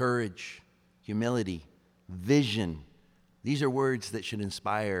 courage, humility, vision. These are words that should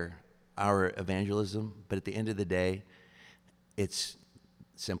inspire our evangelism. But at the end of the day, it's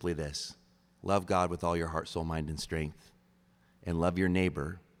simply this: love God with all your heart, soul, mind, and strength, and love your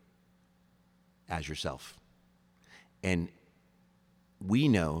neighbor as yourself. And we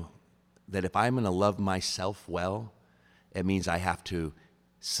know that if I'm going to love myself well, it means I have to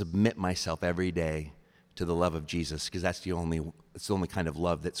submit myself every day to the love of Jesus, because it's the only kind of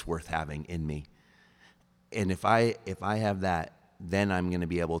love that's worth having in me. And if I have that, then I'm going to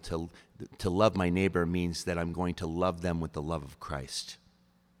be able to love my neighbor. Means that I'm going to love them with the love of Christ,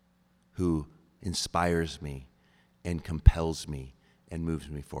 who inspires me and compels me and moves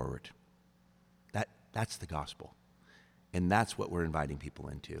me forward. That's the gospel. And that's what we're inviting people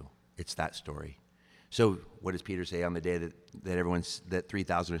into. It's that story. So what does Peter say on the day that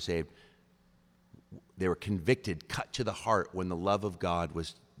 3,000 are saved? They were convicted, cut to the heart when the love of God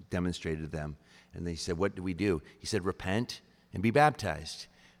was demonstrated to them. And they said, what do we do? He said, repent and be baptized.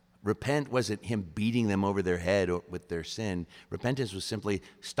 Repent wasn't him beating them over their head with their sin. Repentance was simply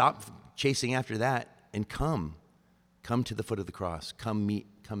stop chasing after that and come to the foot of the cross. Come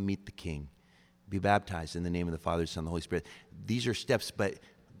meet the King. be baptized in the name of the Father, Son, and the Holy Spirit. These are steps, but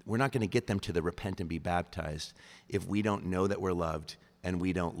we're not going to get them to the repent and be baptized if we don't know that we're loved and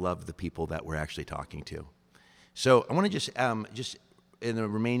we don't love the people that we're actually talking to. So I want to just in the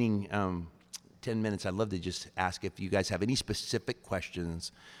remaining 10 minutes, I'd love to just ask if you guys have any specific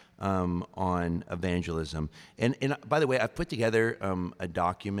questions on evangelism. And by the way, I've put together a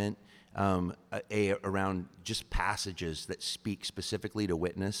document around just passages that speak specifically to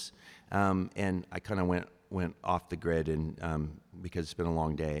witness. And I kind of went off the grid and because it's been a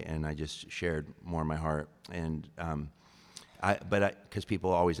long day, and I just shared more of my heart. And because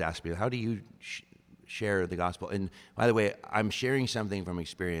people always ask me, how do you share the gospel? And by the way, I'm sharing something from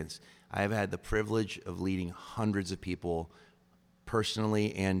experience. I've had the privilege of leading hundreds of people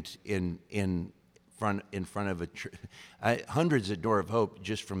personally and in front of hundreds at Door of Hope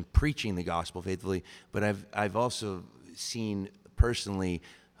just from preaching the gospel faithfully. But I've also seen personally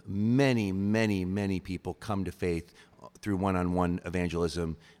many people come to faith through one-on-one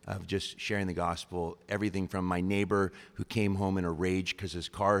evangelism of just sharing the gospel. Everything from my neighbor who came home in a rage because his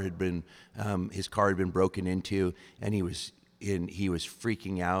car had been broken into, and he was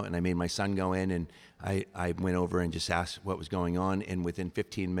freaking out. And I made my son go in, and I went over and just asked what was going on. And within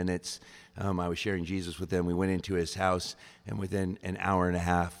 15 minutes, I was sharing Jesus with him. We went into his house, and within an hour and a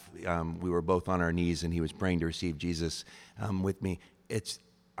half, we were both on our knees, and he was praying to receive Jesus with me.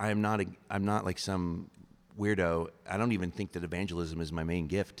 I'm not like some weirdo. I don't even think that evangelism is my main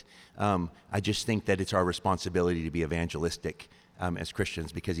gift. I just think that it's our responsibility to be evangelistic as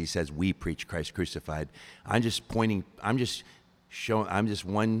Christians, because he says we preach Christ crucified. I'm just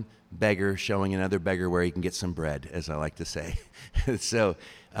one beggar showing another beggar where he can get some bread, as I like to say. So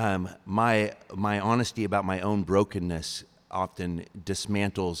my honesty about my own brokenness often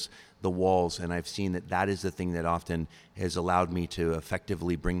dismantles the walls, and I've seen that is the thing that often has allowed me to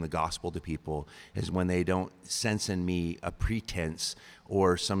effectively bring the gospel to people, is when they don't sense in me a pretense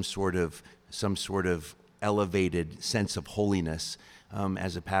or some sort of elevated sense of holiness.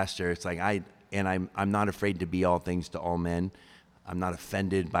 As a pastor, it's like I'm not afraid to be all things to all men. I'm not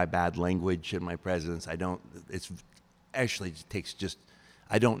offended by bad language in my presence. I don't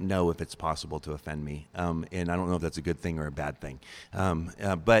know if it's possible to offend me, and I don't know if that's a good thing or a bad thing.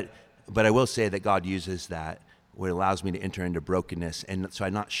 But I will say that God uses that, what allows me to enter into brokenness, and so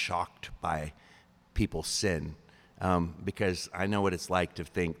I'm not shocked by people's sin, because I know what it's like to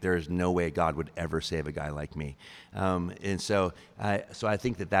think there is no way God would ever save a guy like me. And so I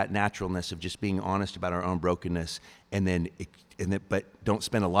think that naturalness of just being honest about our own brokenness, but don't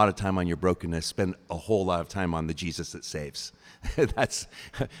spend a lot of time on your brokenness, spend a whole lot of time on the Jesus that saves.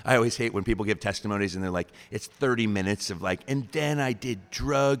 I always hate when people give testimonies and they're like, it's 30 minutes of like, and then I did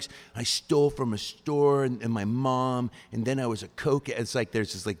drugs, I stole from a store and my mom, and then I was a coke. It's like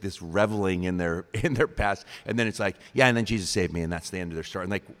there's just like this reveling in their past, and then it's like, yeah, and then Jesus saved me, and that's the end of their story.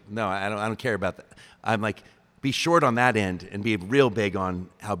 And like, no, I don't care about that. I'm like, be short on that end and be real big on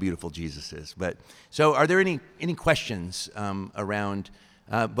how beautiful Jesus is. But so, are there any questions around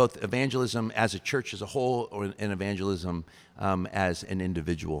both evangelism as a church as a whole, or an evangelism as an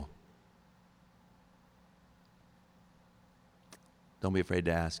individual? Don't be afraid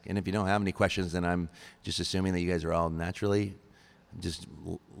to ask. And if you don't have any questions, then I'm just assuming that you guys are all naturally just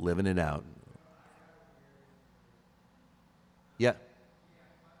living it out. Yeah.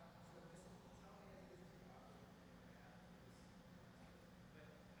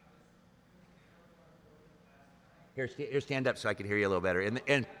 Here, stand up so I can hear you a little better,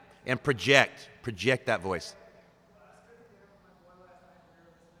 and project that voice.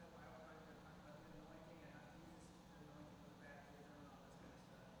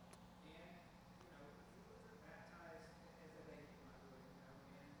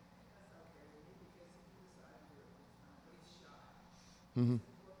 Mm-hmm.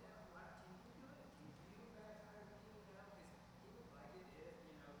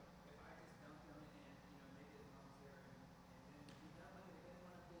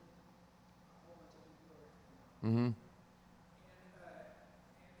 Mm-hmm.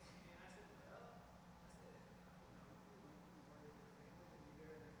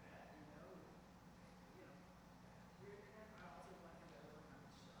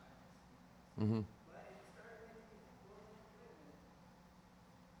 Mm-hmm.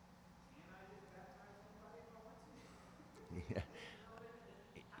 Yeah.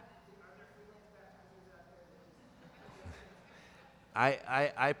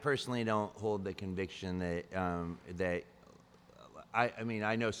 I personally don't hold the conviction that I mean,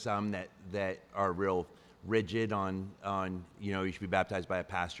 I know some that are real rigid on you should be baptized by a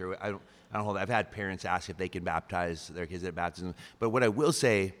pastor. I don't hold that. I've had parents ask if they can baptize their kids at baptism. But what I will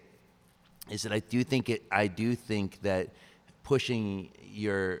say is that I do think that pushing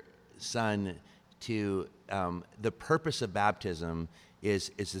your son to the purpose of baptism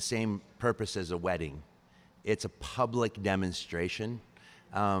is the same purpose as a wedding. It's a public demonstration,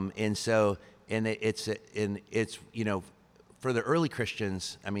 and so it's for the early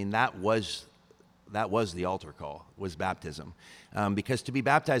Christians. I mean, that was the altar call, was baptism, because to be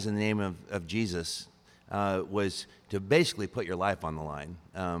baptized in the name of Jesus was to basically put your life on the line,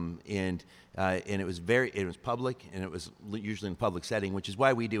 and it was public, and it was usually in a public setting, which is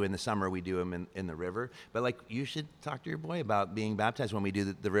why we do in the summer, we do them in the river. But like, you should talk to your boy about being baptized when we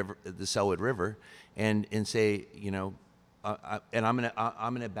do the river, the Selwood River, and say, and I'm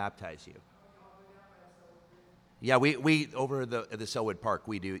gonna baptize you. Yeah, we over the Selwood Park,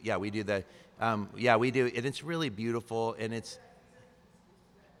 we do. Yeah, we do we do, and it's really beautiful, and it's.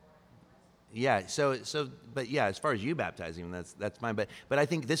 Yeah. But yeah, as far as you baptizing him, that's fine. But I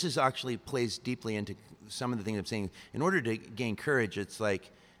think this is actually plays deeply into some of the things I'm saying. In order to gain courage, it's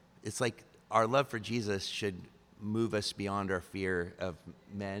like our love for Jesus should move us beyond our fear of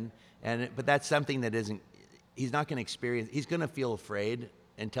men. But that's something that isn't. He's not going to experience. He's going to feel afraid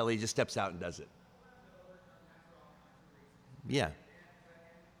until he just steps out and does it. Yeah.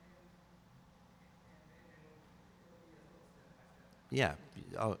 Yeah.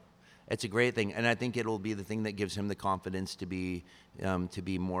 Oh, it's a great thing, and I think it'll be the thing that gives him the confidence to be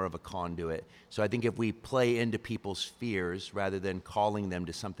more of a conduit. So I think if we play into people's fears rather than calling them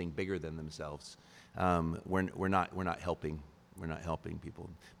to something bigger than themselves, we're not helping people.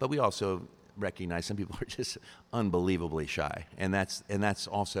 But we also recognize some people are just unbelievably shy, and that's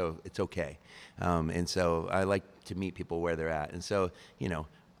also, it's okay. And so I like to meet people where they're at, and so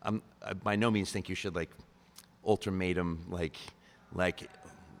I by no means think you should like ultimatum like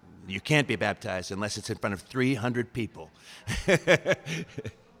you can't be baptized unless it's in front of 300 people.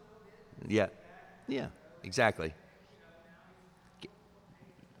 Yeah, yeah, exactly.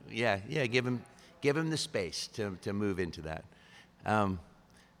 Yeah, yeah. Give him the space to move into that.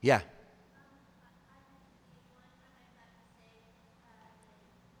 Yeah.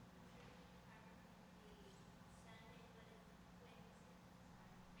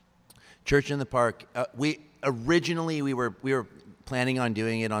 Church in the Park. We were planning on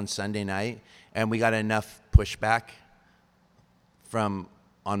doing it on Sunday night, and we got enough pushback from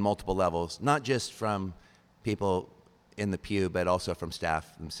on multiple levels, not just from people in the pew, but also from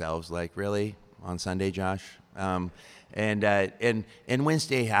staff themselves. Like, really, on Sunday, Josh? And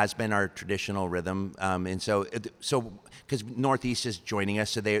Wednesday has been our traditional rhythm, and so because Northeast is joining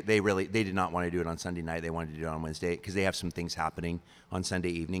us, so they did not want to do it on Sunday night. They wanted to do it on Wednesday because they have some things happening on Sunday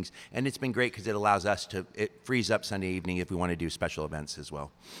evenings, and it's been great because it frees up Sunday evening if we want to do special events as well.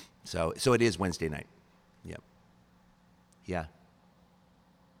 So it is Wednesday night. Yep. Yeah.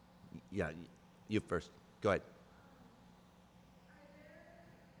 Yeah. You first. Go ahead.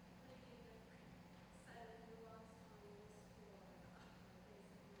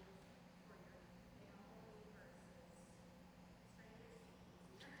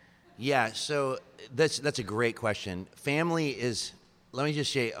 Yeah, so that's a great question. Family is. Let me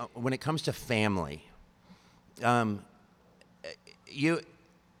just say, when it comes to family, um, you,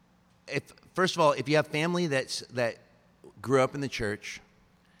 if first of all, if you have family that grew up in the church,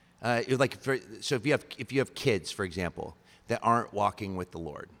 so if you have kids, for example, that aren't walking with the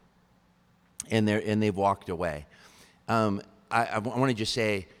Lord, and they've walked away, I want to just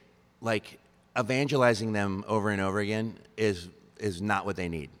say, like, evangelizing them over and over again is not what they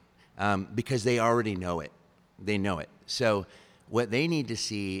need, because they already know it. They know it. So what they need to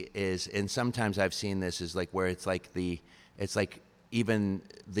see is, and sometimes I've seen this, is like where it's like even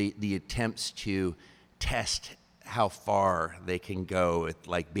the attempts to test how far they can go with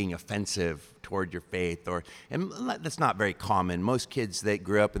like being offensive toward your faith, and that's not very common. Most kids that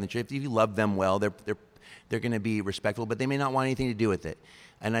grew up in the church, if you love them well, they're going to be respectful, but they may not want anything to do with it.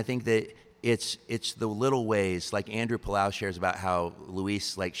 And I think that it's the little ways, like Andrew Palau shares about how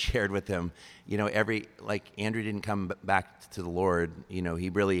Luis like shared with him, Andrew didn't come back to the Lord, he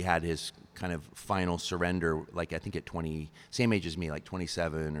really had his kind of final surrender, like I think at 20, same age as me, like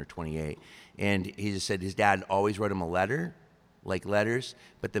 27 or 28. And he just said his dad always wrote him a letter, like letters,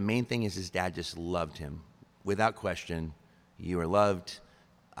 but the main thing is his dad just loved him. Without question, you are loved.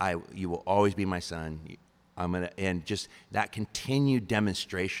 You will always be my son. And just that continued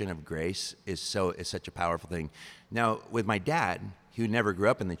demonstration of grace is such a powerful thing. Now, with my dad, who never grew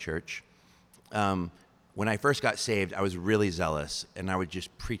up in the church, when I first got saved, I was really zealous, and I would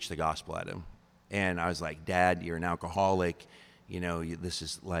just preach the gospel at him. And I was like, Dad, you're an alcoholic. This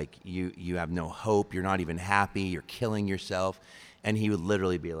is like, you have no hope. You're not even happy. You're killing yourself. And he would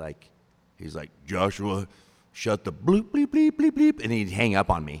literally be like, He's like, Joshua, shut the bloop, bleep, bleep, bleep, bleep. And he'd hang up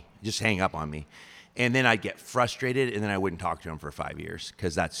on me, just hang up on me. And then I'd get frustrated, and then I wouldn't talk to him for 5 years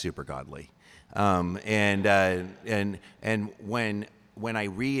because that's super godly. And when I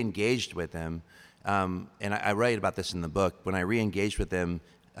re-engaged with him, and I write about this in the book, when I re-engaged with him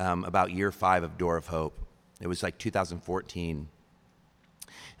about year 5 of Door of Hope, it was like 2014,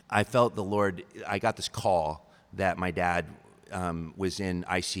 I felt the Lord, I got this call that my dad was in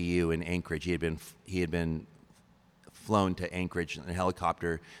ICU in Anchorage. He had been flown to Anchorage in a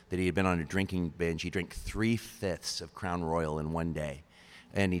helicopter, that he had been on a drinking binge. He drank 3/5 of Crown Royal in one day.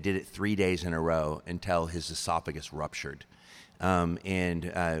 And he did it 3 days in a row until his esophagus ruptured.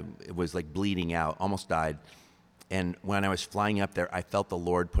 It was like bleeding out, almost died. And when I was flying up there, I felt the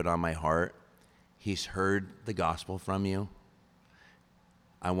Lord put on my heart, He's heard the gospel from you.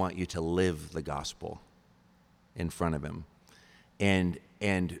 I want you to live the gospel in front of Him.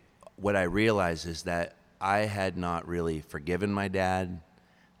 And what I realized is that I had not really forgiven my dad,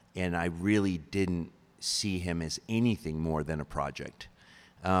 and I really didn't see him as anything more than a project.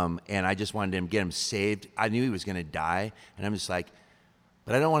 And I just wanted to get him saved. I knew he was going to die, and I'm just like,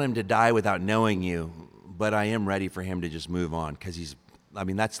 but I don't want him to die without knowing you, but I am ready for him to just move on, because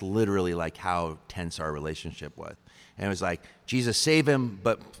that's literally like how tense our relationship was. And it was like, Jesus, save him,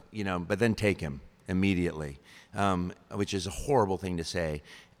 but then take him immediately, which is a horrible thing to say.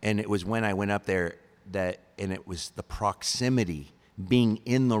 And it was when I went up there and it was the proximity, being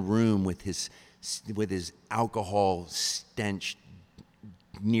in the room with his alcohol stench,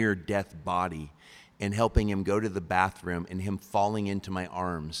 near death body, and helping him go to the bathroom, and him falling into my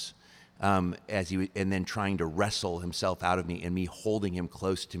arms and then trying to wrestle himself out of me, and me holding him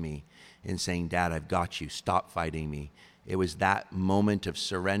close to me and saying, Dad, I've got you, stop fighting me. It was that moment of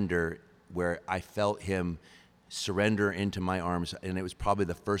surrender where I felt him surrender into my arms, and it was probably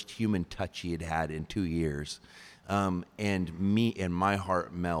the first human touch he had had in 2 years. And my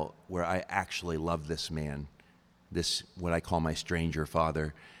heart melt, where I actually love this man, this, what I call my stranger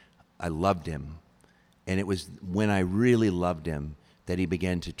father. I loved him. And it was when I really loved him that he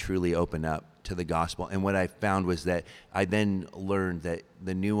began to truly open up to the gospel. And what I found was that I then learned that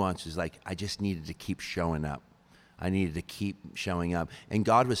the nuance is like, I just needed to keep showing up. I needed to keep showing up. And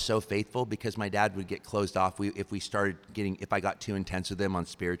God was so faithful, because my dad would get closed off. If I got too intense with him on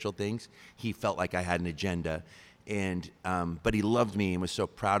spiritual things, he felt like I had an agenda. But he loved me and was so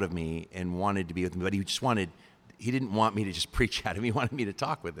proud of me and wanted to be with me. But he didn't want me to just preach at him. He wanted me to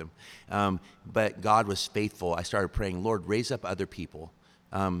talk with him. But God was faithful. I started praying, Lord, raise up other people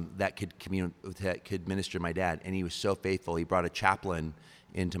that could minister to my dad. And he was so faithful. He brought a chaplain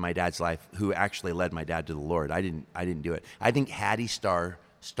into my dad's life who actually led my dad to the Lord. I didn't do it. I think Hattie Starr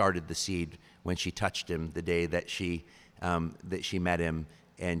started the seed when she touched him the day that she met him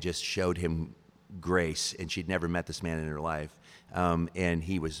and just showed him grace. And she'd never met this man in her life. And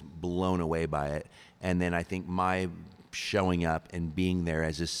he was blown away by it. And then I think my showing up and being there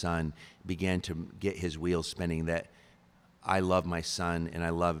as his son began to get his wheels spinning, that I love my son, and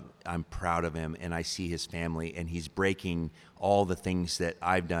I'm proud of him, and I see his family, and he's breaking all the things that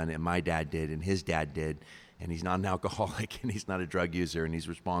I've done and my dad did and his dad did. And he's not an alcoholic, and he's not a drug user, and he's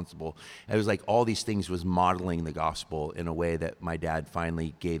responsible. It was like all these things was modeling the gospel in a way that my dad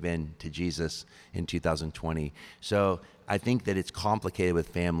finally gave in to Jesus in 2020. So I think that it's complicated with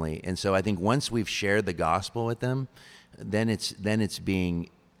family. And so I think once we've shared the gospel with them, once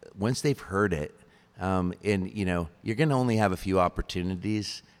they've heard it, you're going to only have a few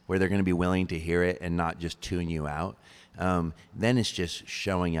opportunities where they're going to be willing to hear it and not just tune you out. Then it's just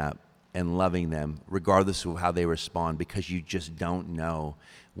showing up and loving them regardless of how they respond, because you just don't know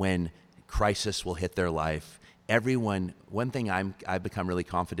when crisis will hit their life. One thing I've become really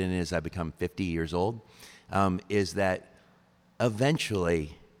confident in as I've become 50 years old, is that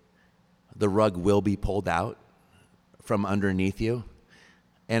eventually the rug will be pulled out from underneath you.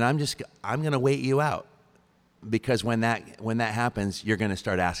 And I'm going to wait you out, because when that happens, you're going to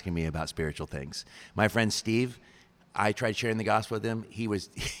start asking me about spiritual things. My friend Steve, I tried sharing the gospel with him. He was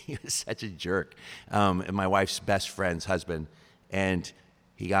such a jerk. And my wife's best friend's husband, and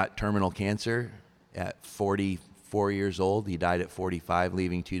he got terminal cancer at 44 years old. He died at 45,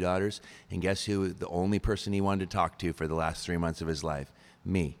 leaving 2 daughters. And guess who? The only person he wanted to talk to for the last 3 months of his life?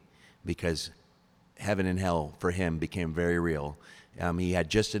 Me, because heaven and hell for him became very real. He had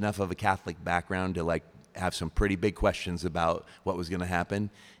just enough of a Catholic background to have some pretty big questions about what was going to happen.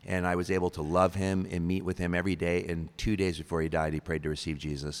 And I was able to love him and meet with him every day. And 2 days before he died, he prayed to receive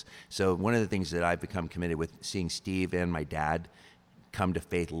Jesus. So one of the things that I've become committed with, seeing Steve and my dad come to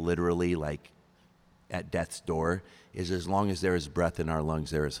faith literally like at death's door, is as long as there is breath in our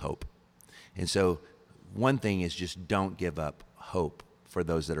lungs, there is hope. And so one thing is just don't give up hope for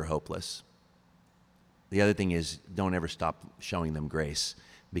those that are hopeless. The other thing is don't ever stop showing them grace,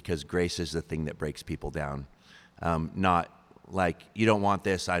 because grace is the thing that breaks people down. Not like, you don't want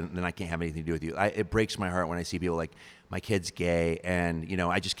this, then I can't have anything to do with you. It breaks my heart when I see people like, my kid's gay, and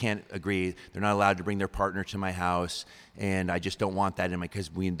I just can't agree. They're not allowed to bring their partner to my house, and I just don't want that in my, because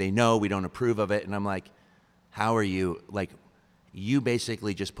they know we don't approve of it. And I'm like, how are you, like, you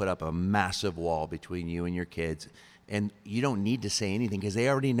basically just put up a massive wall between you and your kids, and you don't need to say anything because they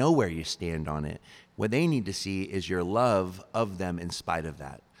already know where you stand on it. What they need to see is your love of them in spite of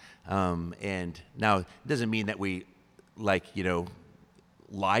that. And now, it doesn't mean that we, lie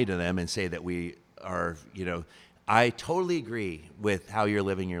to them and say that we are, I totally agree with how you're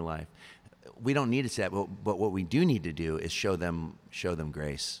living your life. We don't need to say that, but what we do need to do is show them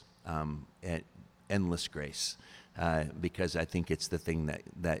grace, endless grace, because I think it's the thing that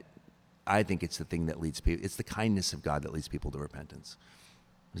leads people. It's the kindness of God that leads people to repentance.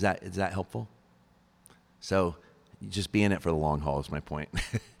 Is that helpful? So, just be in it for the long haul is my point.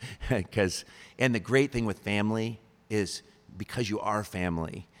 And the great thing with family is, because you are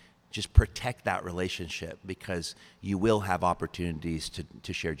family, just protect that relationship, because you will have opportunities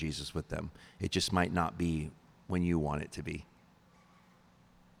to share Jesus with them. It just might not be when you want it to be.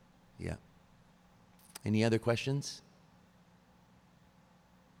 Yeah. Any other questions?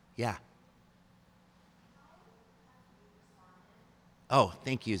 Yeah. Oh,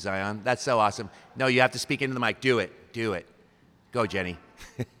 thank you, Zion. That's so awesome. No, you have to speak into the mic. Do it. Go, Jenny.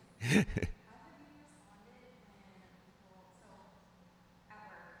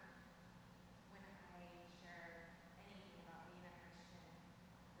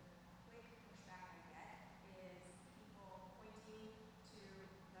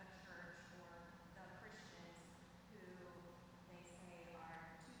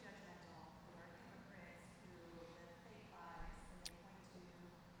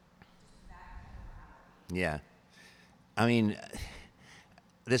 Yeah. I mean,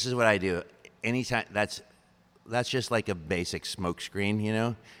 this is what I do. Anytime, that's just like a basic smoke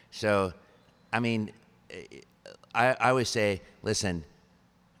screen. So, I mean, I always say, listen,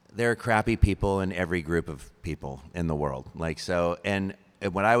 there are crappy people in every group of people in the world. And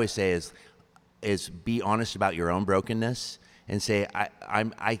what I always say is be honest about your own brokenness, and say,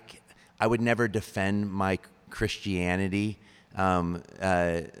 I would never defend my Christianity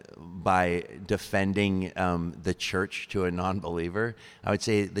by defending the church to a non-believer. I would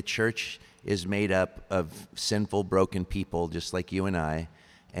say the church is made up of sinful, broken people just like you and I.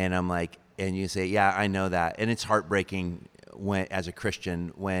 And I'm like, and you say, yeah, I know that. And it's heartbreaking as a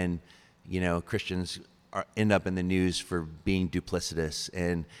Christian when, Christians end up in the news for being duplicitous.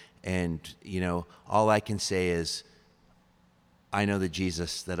 And all I can say is, I know the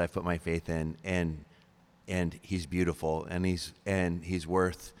Jesus that I put my faith in, and he's beautiful, and he's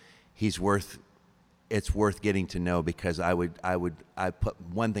worth it's worth getting to know, because I put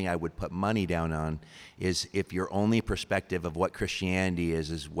one thing I would put money down on is, if your only perspective of what Christianity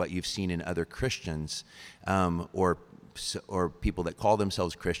is what you've seen in other Christians, or people that call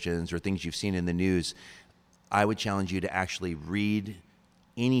themselves Christians, or things you've seen in the news, I would challenge you to actually read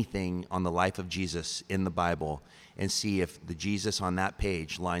anything on the life of Jesus in the Bible and see if the Jesus on that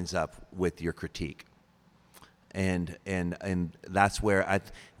page lines up with your critique. And that's where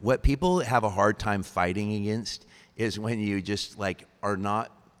what people have a hard time fighting against is when you just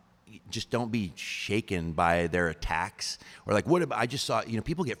just don't be shaken by their attacks, or what about, I just saw,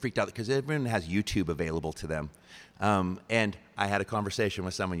 people get freaked out because everyone has YouTube available to them. And I had a conversation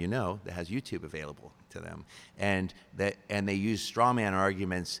with someone that has YouTube available to them, and they use straw man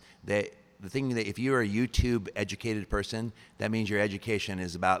arguments. That the thing that, if you're a YouTube educated person, that means your education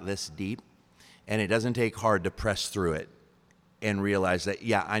is about this deep. And it doesn't take hard to press through it and realize that,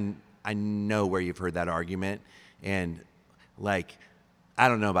 yeah, I know where you've heard that argument. And I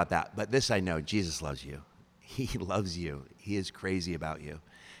don't know about that, but this I know, Jesus loves you. He loves you. He is crazy about you.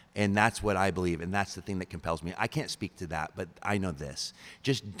 And that's what I believe. And that's the thing that compels me. I can't speak to that, but I know this.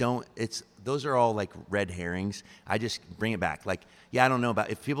 Just don't, those are all red herrings. I just bring it back. I don't know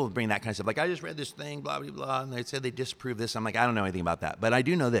about, if people bring that kind of stuff, I just read this thing, blah, blah, blah, and they said they disprove this. I'm I don't know anything about that, but I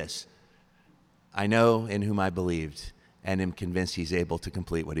do know this. I know in whom I believed, and am convinced he's able to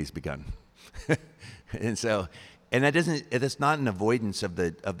complete what he's begun. And so, and it's not an avoidance of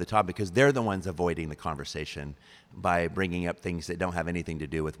the topic, because they're the ones avoiding the conversation by bringing up things that don't have anything to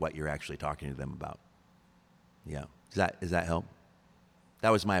do with what you're actually talking to them about. Yeah. Does that help? That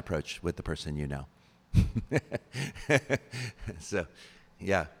was my approach with the person you know. So,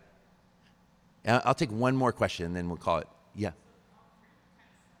 yeah. I'll take one more question and then we'll call it. Yeah.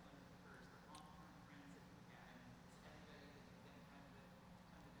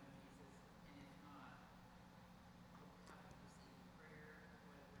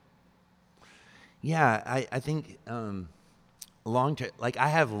 Yeah, I think long term, like I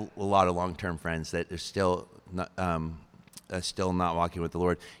have a lot of long term friends that are still not walking with the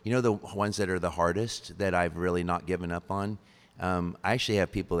Lord. You know, the ones that are the hardest that I've really not given up on. I actually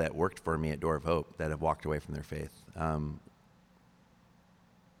have people that worked for me at Door of Hope that have walked away from their faith.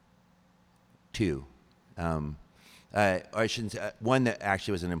 Two. Or I shouldn't. One that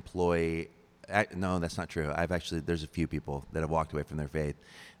actually was an employee. No, that's not true. There's a few people that have walked away from their faith,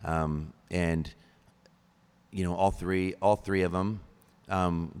 and you know, all three of them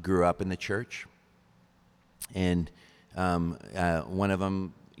grew up in the church, and one of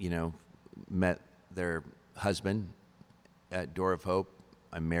them, you know, met their husband at Door of Hope.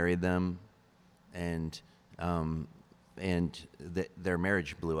 I married them, and their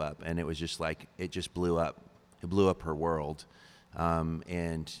marriage blew up, and it was just like it just blew up. It blew up her world,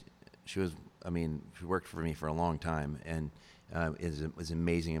 and she worked for me for a long time, and was an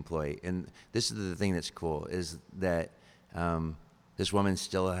amazing employee. And this is the thing that's cool is that this woman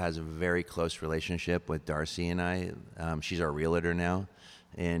still has a very close relationship with Darcy and I. She's our realtor now,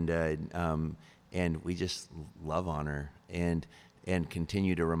 and we just love on her and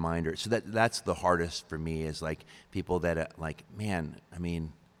continue to remind her. So that's the hardest for me is like people that like, man, I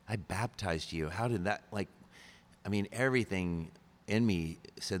mean, I baptized you. How did that like? I mean, everything in me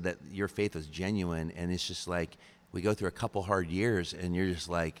said that your faith was genuine, and it's just like we go through a couple hard years, and you're just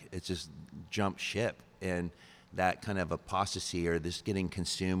like it's just jump ship, and that kind of apostasy or this getting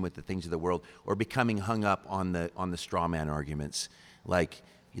consumed with the things of the world or becoming hung up on the straw man arguments. Like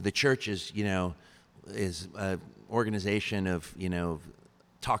the church is an organization of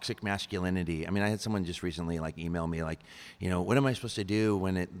toxic masculinity. I mean, I had someone just recently like email me like, what am I supposed to do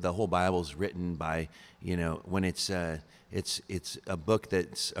when the whole Bible's written by, when it's a book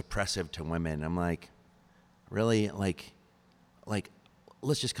that's oppressive to women. I'm like, really? Like,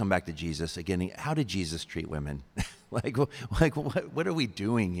 let's just come back to Jesus again. How did Jesus treat women? like what are we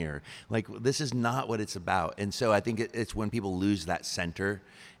doing here? Like, this is not what it's about. And so I think it's when people lose that center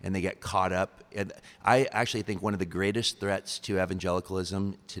and they get caught up. And I actually think one of the greatest threats to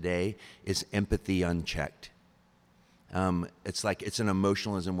evangelicalism today is empathy unchecked. It's like it's an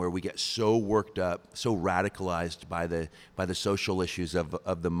emotionalism where we get so worked up, so radicalized by the social issues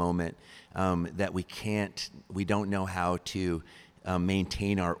of the moment that we don't know how to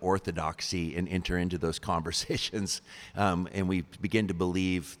maintain our orthodoxy and enter into those conversations, and we begin to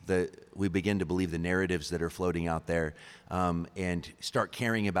believe the narratives that are floating out there, and start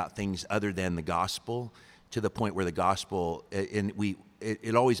caring about things other than the gospel, to the point where the gospel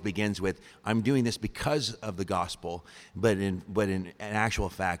it always begins with I'm doing this because of the gospel, but in actual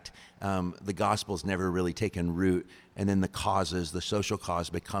fact, the gospel's never really taken root, and then the social cause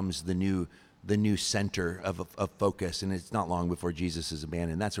becomes the new center of focus, and it's not long before Jesus is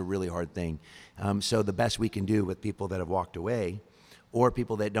abandoned. That's a really hard thing. So the best we can do with people that have walked away, or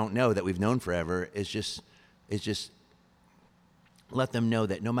people that don't know that we've known forever, is just let them know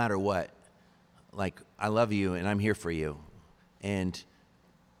that no matter what, like, I love you and I'm here for you. And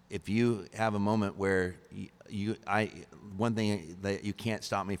if you have a moment where one thing that you can't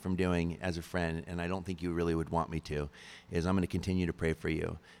stop me from doing as a friend, and I don't think you really would want me to, is I'm going to continue to pray for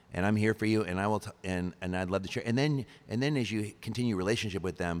you, and I'm here for you, and I will, and I'd love to share. And then as you continue relationship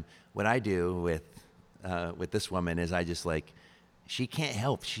with them, what I do with this woman is I just like, she can't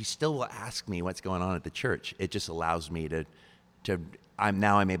help. She still will ask me what's going on at the church. It just allows me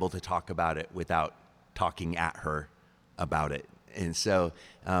I'm able to talk about it without talking at her about it. And so,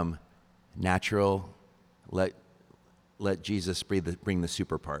 natural, let Jesus bring the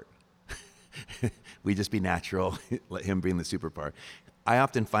super part. We just be natural, let him bring the super part. I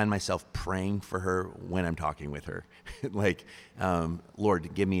often find myself praying for her when I'm talking with her. Like,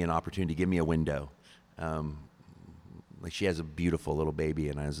 Lord, give me an opportunity, give me a window. Like, she has a beautiful little baby,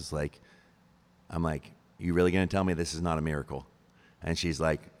 and I'm like, you really gonna tell me this is not a miracle? And she's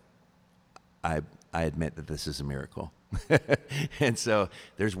like, I admit that this is a miracle. And so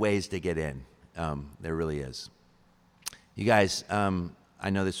there's ways to get in. There really is. You guys, I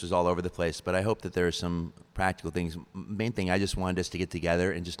know this was all over the place, but I hope that there are some practical things. Main thing, I just wanted us to get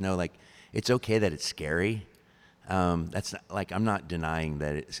together and just know, like, it's okay that it's scary. That's not, like, I'm not denying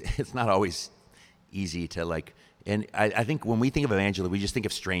that it's not always easy to, like, and I think when we think of evangelism, we just think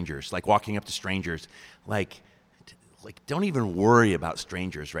of strangers, like walking up to strangers, like don't even worry about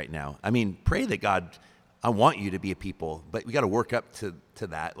strangers right now. I mean, pray that God, I want you to be a people, but we got to work up to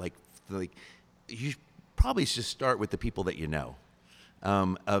that. Like you probably should start with the people that you know,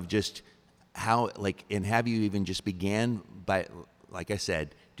 of just how, like, and have you even just began by, like I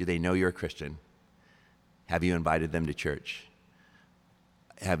said, do they know you're a Christian? Have you invited them to church?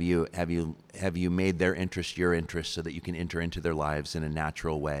 Have you made their interest your interest so that you can enter into their lives in a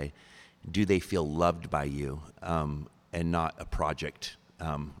natural way? Do they feel loved by you and not a project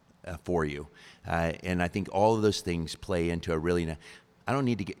for you? And I think all of those things play into a really. I don't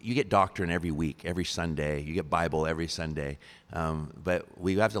need to you get doctrine every week, every Sunday. You get Bible every Sunday, but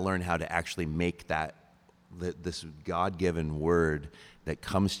we have to learn how to actually make this God-given word that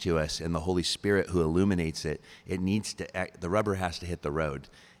comes to us, and the Holy Spirit who illuminates it. It needs to. The rubber has to hit the road,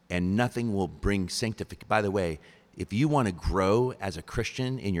 and nothing will bring sanctification. By the way, if you want to grow as a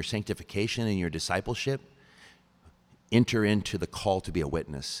Christian in your sanctification and your discipleship, enter into the call to be a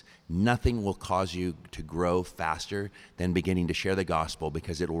witness. Nothing will cause you to grow faster than beginning to share the gospel,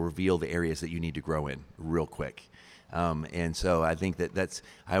 because it will reveal the areas that you need to grow in real quick. And so I think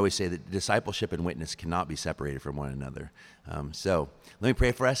I always say that discipleship and witness cannot be separated from one another. So let me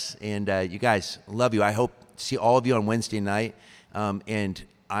pray for us. And you guys, love you. I hope to see all of you on Wednesday night. And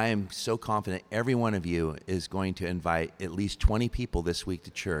I am so confident every one of you is going to invite at least 20 people this week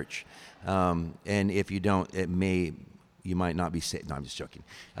to church. And if you don't, you might not be saved. No, I'm just joking.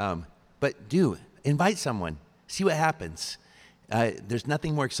 But do invite someone. See what happens. There's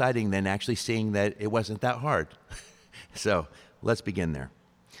nothing more exciting than actually seeing that it wasn't that hard. So let's begin there.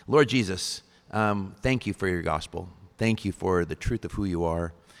 Lord Jesus, thank you for your gospel. Thank you for the truth of who you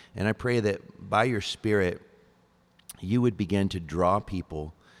are. And I pray that by your Spirit, you would begin to draw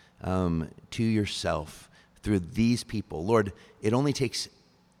people to yourself through these people. Lord, it only takes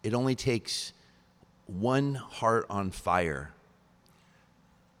one heart on fire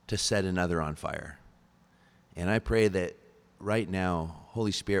to set another on fire. And I pray that right now,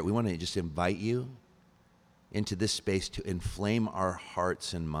 Holy Spirit, we want to just invite you into this space to inflame our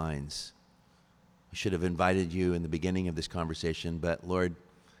hearts and minds. We should have invited you in the beginning of this conversation, but Lord,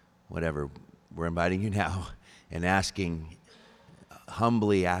 whatever, we're inviting you now and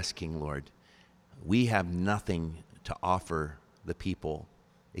humbly asking, Lord, we have nothing to offer the people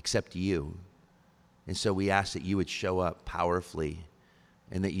except you. And so we ask that you would show up powerfully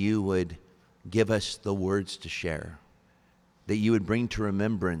and that you would give us the words to share, that you would bring to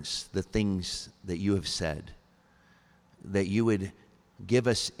remembrance the things that you have said, that you would give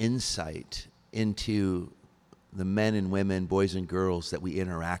us insight into the men and women, boys and girls that we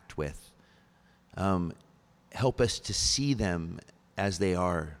interact with. Help us to see them as they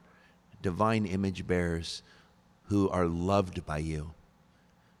are, divine image bearers who are loved by you.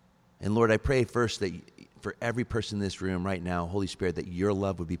 And Lord, I pray first that for every person in this room right now, Holy Spirit, that your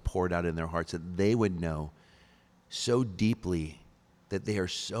love would be poured out in their hearts, that they would know so deeply that they are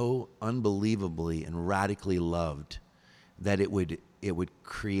so unbelievably and radically loved that it would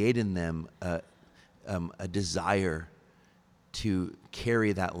create in them a desire to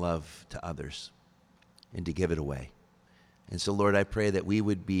carry that love to others and to give it away. And so, Lord, I pray that we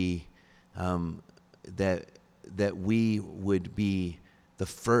would be that we would be the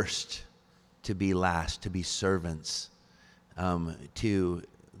first to be last, to be servants to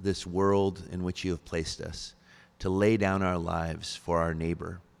this world in which you have placed us, to lay down our lives for our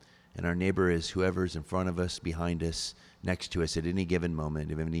neighbor. And our neighbor is whoever's in front of us, behind us, next to us at any given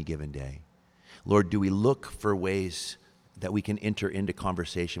moment of any given day. Lord, do we look for ways that we can enter into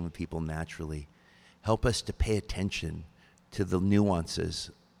conversation with people naturally? Help us to pay attention to the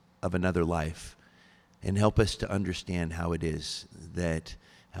nuances of another life, and help us to understand how it is that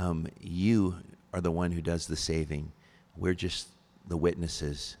you are the one who does the saving. We're just the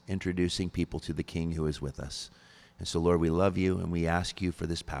witnesses, introducing people to the King who is with us. And so, Lord, we love you, and we ask you for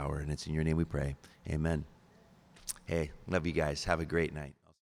this power, and it's in your name we pray. Amen. Hey, love you guys. Have a great night.